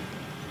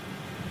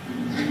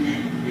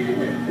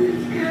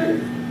 This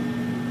guy's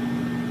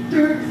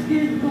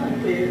dark-skinned black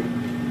man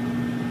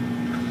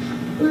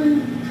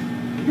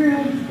with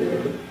brown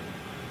skin.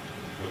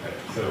 Okay,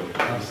 so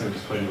obviously I'm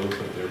just playing a little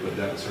clip there, but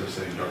that was her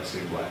saying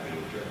dark-skinned black man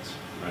with dreads,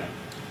 right?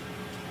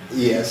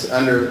 Yes,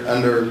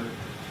 under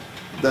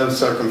those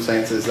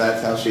circumstances,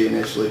 that's how she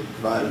initially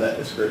provided that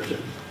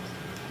description.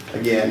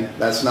 Again,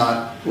 that's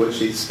not what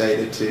she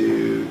stated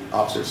to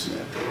Officer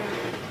Smith.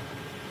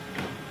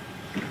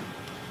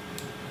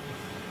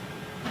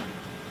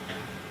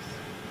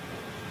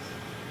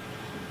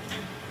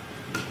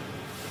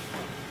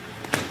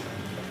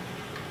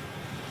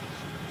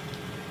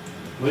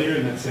 Later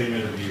in that same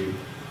interview,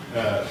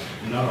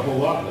 not a whole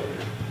lot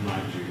later,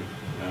 mind you,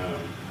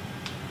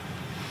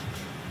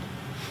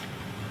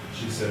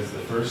 she says the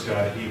first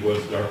guy, he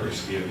was darker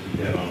skinned,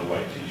 he had on a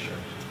white t-shirt.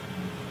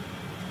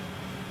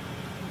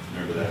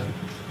 Remember that?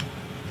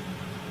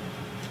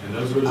 And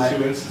those were the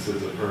two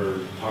instances of her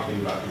talking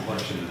about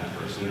complexion in that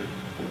first interview.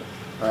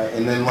 Right,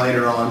 and then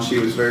later on, she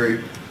was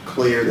very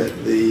clear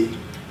that the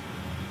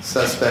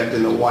suspect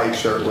in the white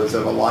shirt was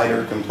of a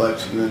lighter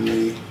complexion than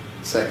the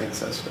second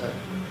suspect.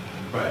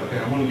 Right, okay,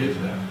 I want to get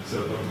to that.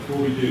 So but before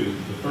we do,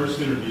 the first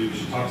interview,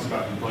 she talks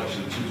about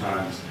complexion 2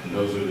 times, and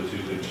those are the 2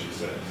 things she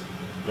says.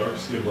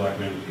 Dark-skinned black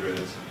man with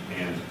dreads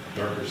and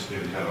darker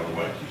skin had on a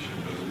white t-shirt.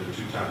 Those are the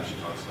 2 times she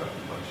talks about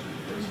complexion in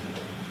the first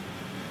interview.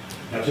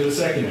 Now to the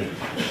second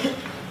interview.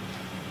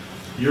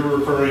 You're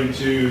referring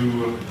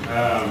to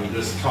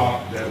this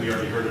talk that we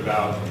already heard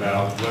about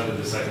whether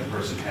the second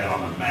person had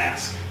on a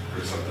mask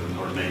or something,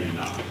 or maybe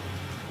not.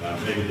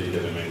 Maybe they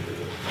did, and maybe they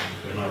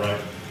didn't. Am I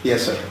right?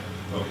 Yes, sir.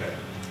 Okay.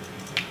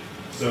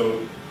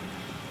 So,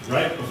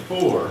 right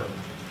before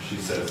she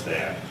says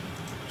that,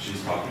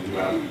 she's talking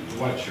about the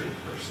white-shirted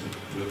person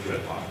with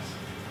dreadlocks.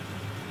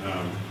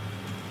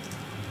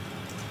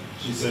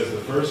 She says,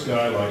 the first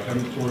guy, like,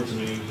 coming towards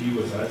me, he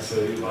was, I'd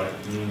say, like,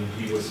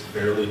 he was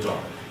fairly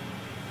dark.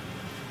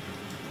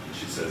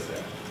 She says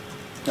that.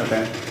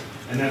 Okay.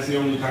 And that's the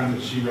only time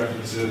that she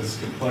references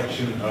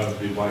complexion of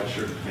the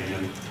white-shirted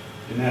man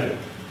in that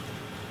interview.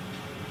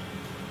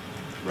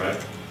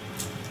 Right?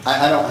 I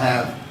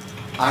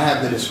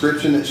have the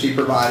description that she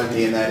provided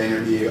me in that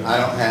interview. I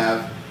don't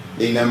have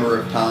the number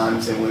of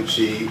times in which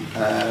she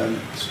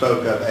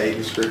spoke of a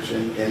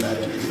description in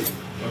that interview.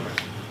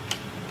 Okay.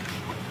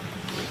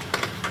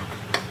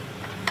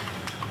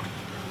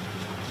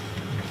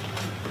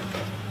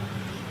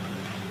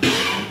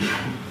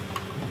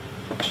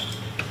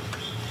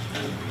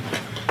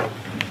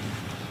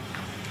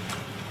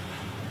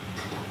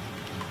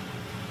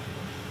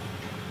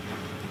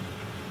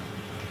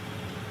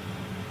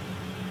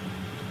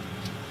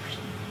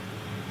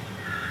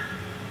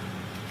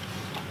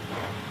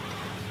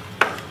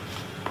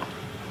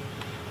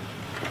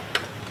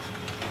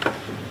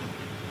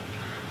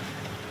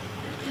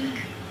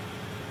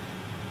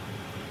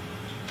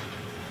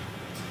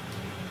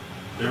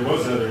 There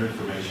was other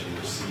information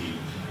received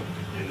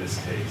in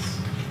this case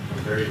from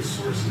various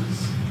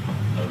sources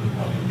of the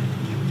public.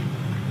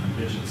 I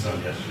mentioned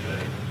some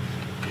yesterday.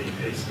 Any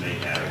case may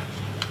have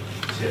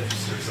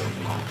tips or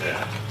something like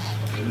that.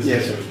 In this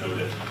Yes, case, sir. there was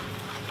no tip.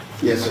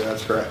 Yes, sir,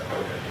 that's correct.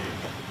 Okay.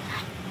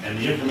 And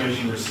the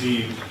information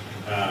received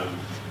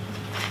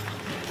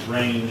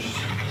ranged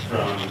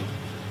from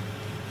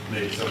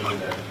maybe someone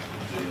that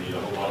didn't need a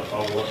whole lot of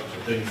follow-up to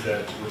things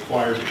that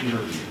required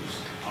interviews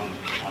on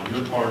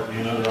your part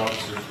and other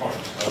officers'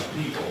 parts of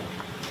people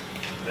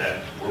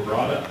that were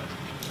brought up.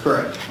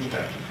 Correct.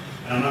 Okay.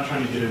 And I'm not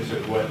trying to get into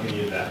what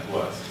any of that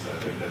was, because I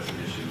think that's an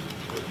issue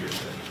with your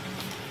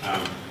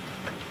saying.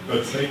 But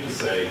it's safe to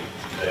say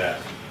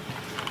that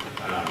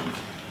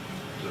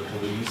the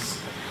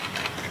police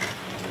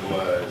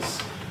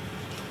was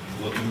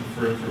looking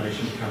for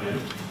information to come in.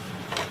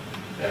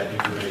 That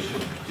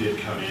information did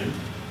come in,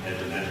 and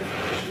then that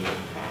information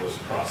was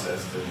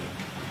processed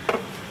and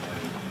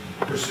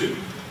pursued.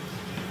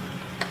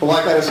 Well,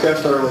 like I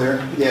discussed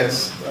earlier,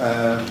 yes,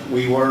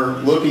 we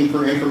were looking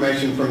for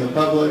information from the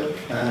public.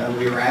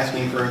 We were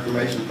asking for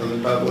information from the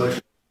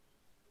public.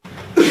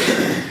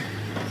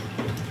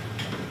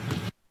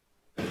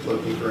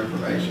 Looking for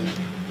information.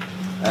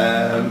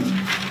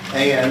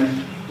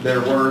 And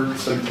there were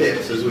some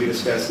tips, as we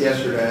discussed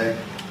yesterday,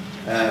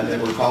 that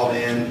were called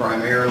in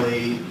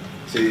primarily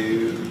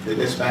to the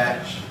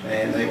dispatch,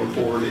 and they were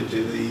forwarded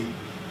to the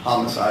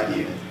homicide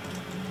unit.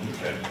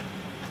 Okay.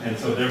 And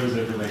so there was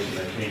information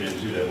that came in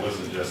too that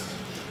wasn't just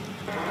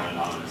an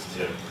anonymous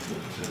tip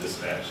to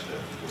dispatch that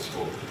was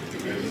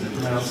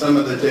forwarded. Now, some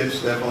of the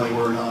tips definitely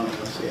were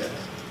anonymous, yes.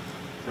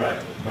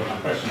 Right. But my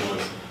question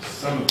was,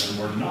 some of them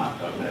were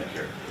not of that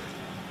character.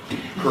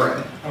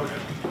 Correct. Okay.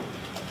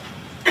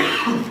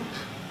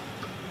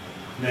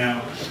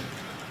 Now,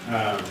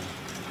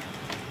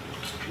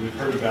 we've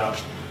heard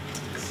about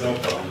the cell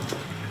phone,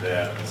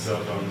 that the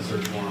cell phone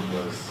search warrant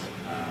was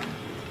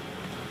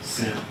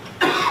sent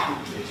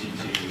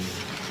ATT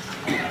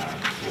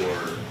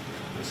for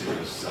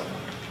Lucido's cell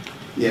phone.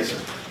 Yes,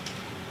 sir.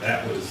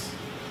 That was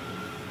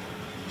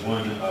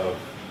one of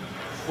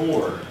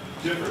 4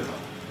 different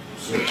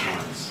search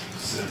warrants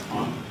sent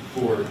on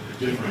 4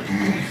 different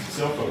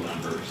cell phone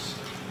numbers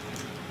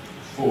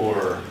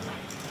for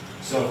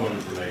cell phone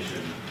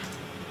information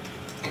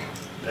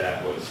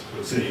that was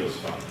Quincinio's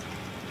phone,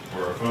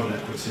 or a phone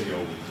that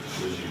Quincinio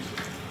was using.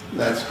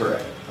 That's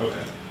correct.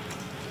 Okay.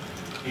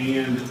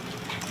 And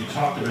you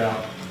talked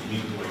about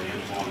meeting with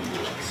Antoine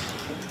Woods.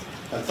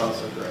 That's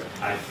also correct.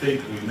 I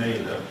think we may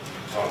end up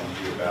talking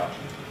to you about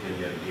him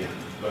yet again.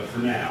 But for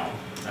now,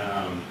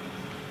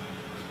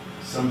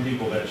 some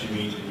people that you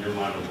meet in your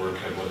line of work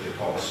have what they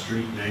call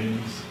street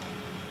names.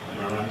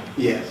 Am I right?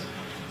 Yes.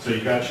 So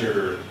you got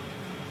your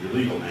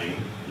legal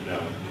name,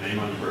 your name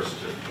on your birth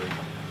certificate.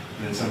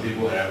 And then some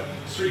people have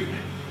street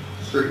name.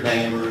 Street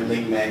name or a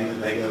nickname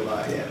that they go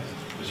by, yes.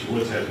 Mr.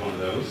 Woods has one of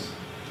those,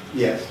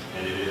 Yes.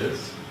 and it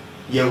is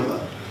YOLO.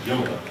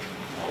 YOLO.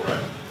 All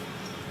right.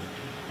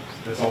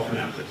 That's all for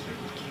now.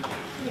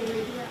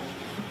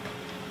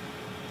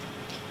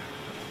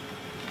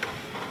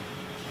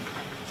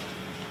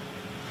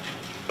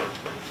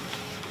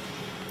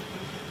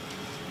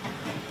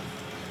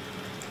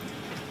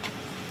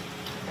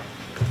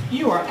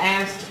 You were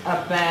asked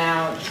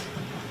about,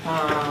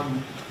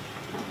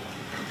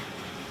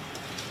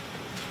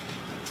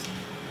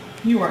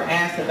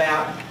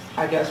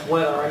 I guess,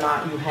 whether or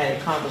not you had a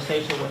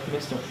conversation with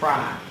Mr.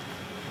 Fry.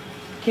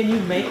 Can you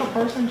make a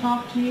person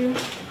talk to you?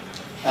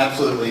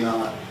 Absolutely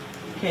not.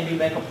 Can you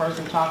make a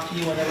person talk to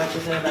you when they're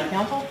represented by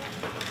counsel?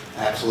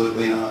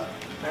 Absolutely not.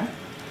 Okay.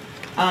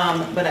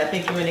 But I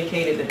think you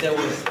indicated that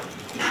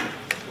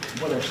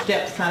were there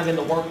steps kind of in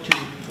the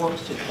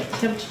works to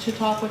attempt to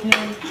talk with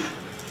him?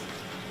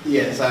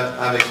 Yes,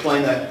 I've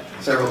explained that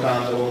several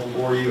times. I won't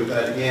bore you with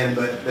that again,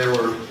 but there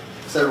were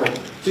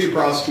two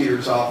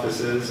prosecutors'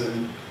 offices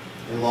and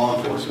law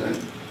enforcement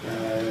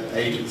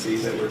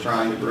agencies that were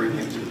trying to bring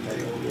him to the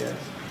table, yes.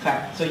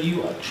 Okay, so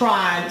you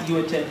tried, you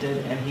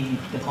attempted, and he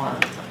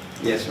declined?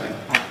 Yes, ma'am.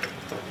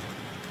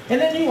 And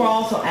then you were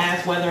also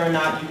asked whether or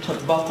not you took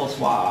buccal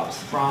swabs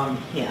from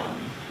him.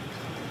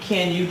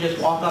 Can you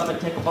just walk up and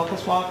take a buccal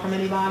swab from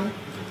anybody?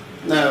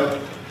 No.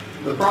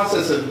 The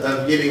process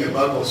of getting a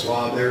buccal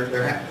swab,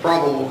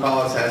 probable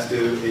cause has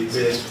to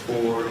exist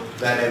for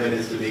that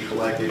evidence to be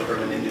collected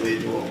from an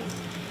individual.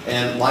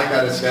 And like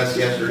I discussed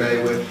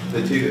yesterday with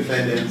the two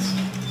defendants,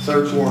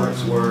 search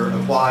warrants were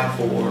applied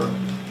for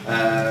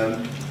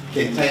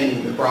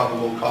containing the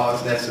probable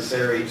cause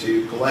necessary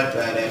to collect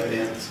that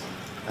evidence.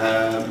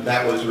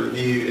 That was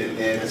reviewed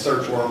and a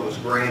search warrant was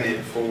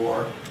granted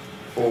for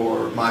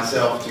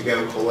myself to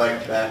go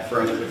collect that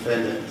from the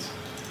defendants.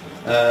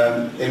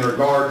 In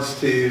regards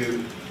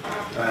to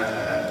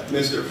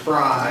Mr.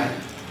 Fry,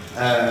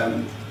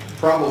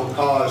 probable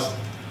cause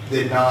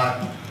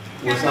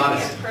was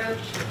not. Approach.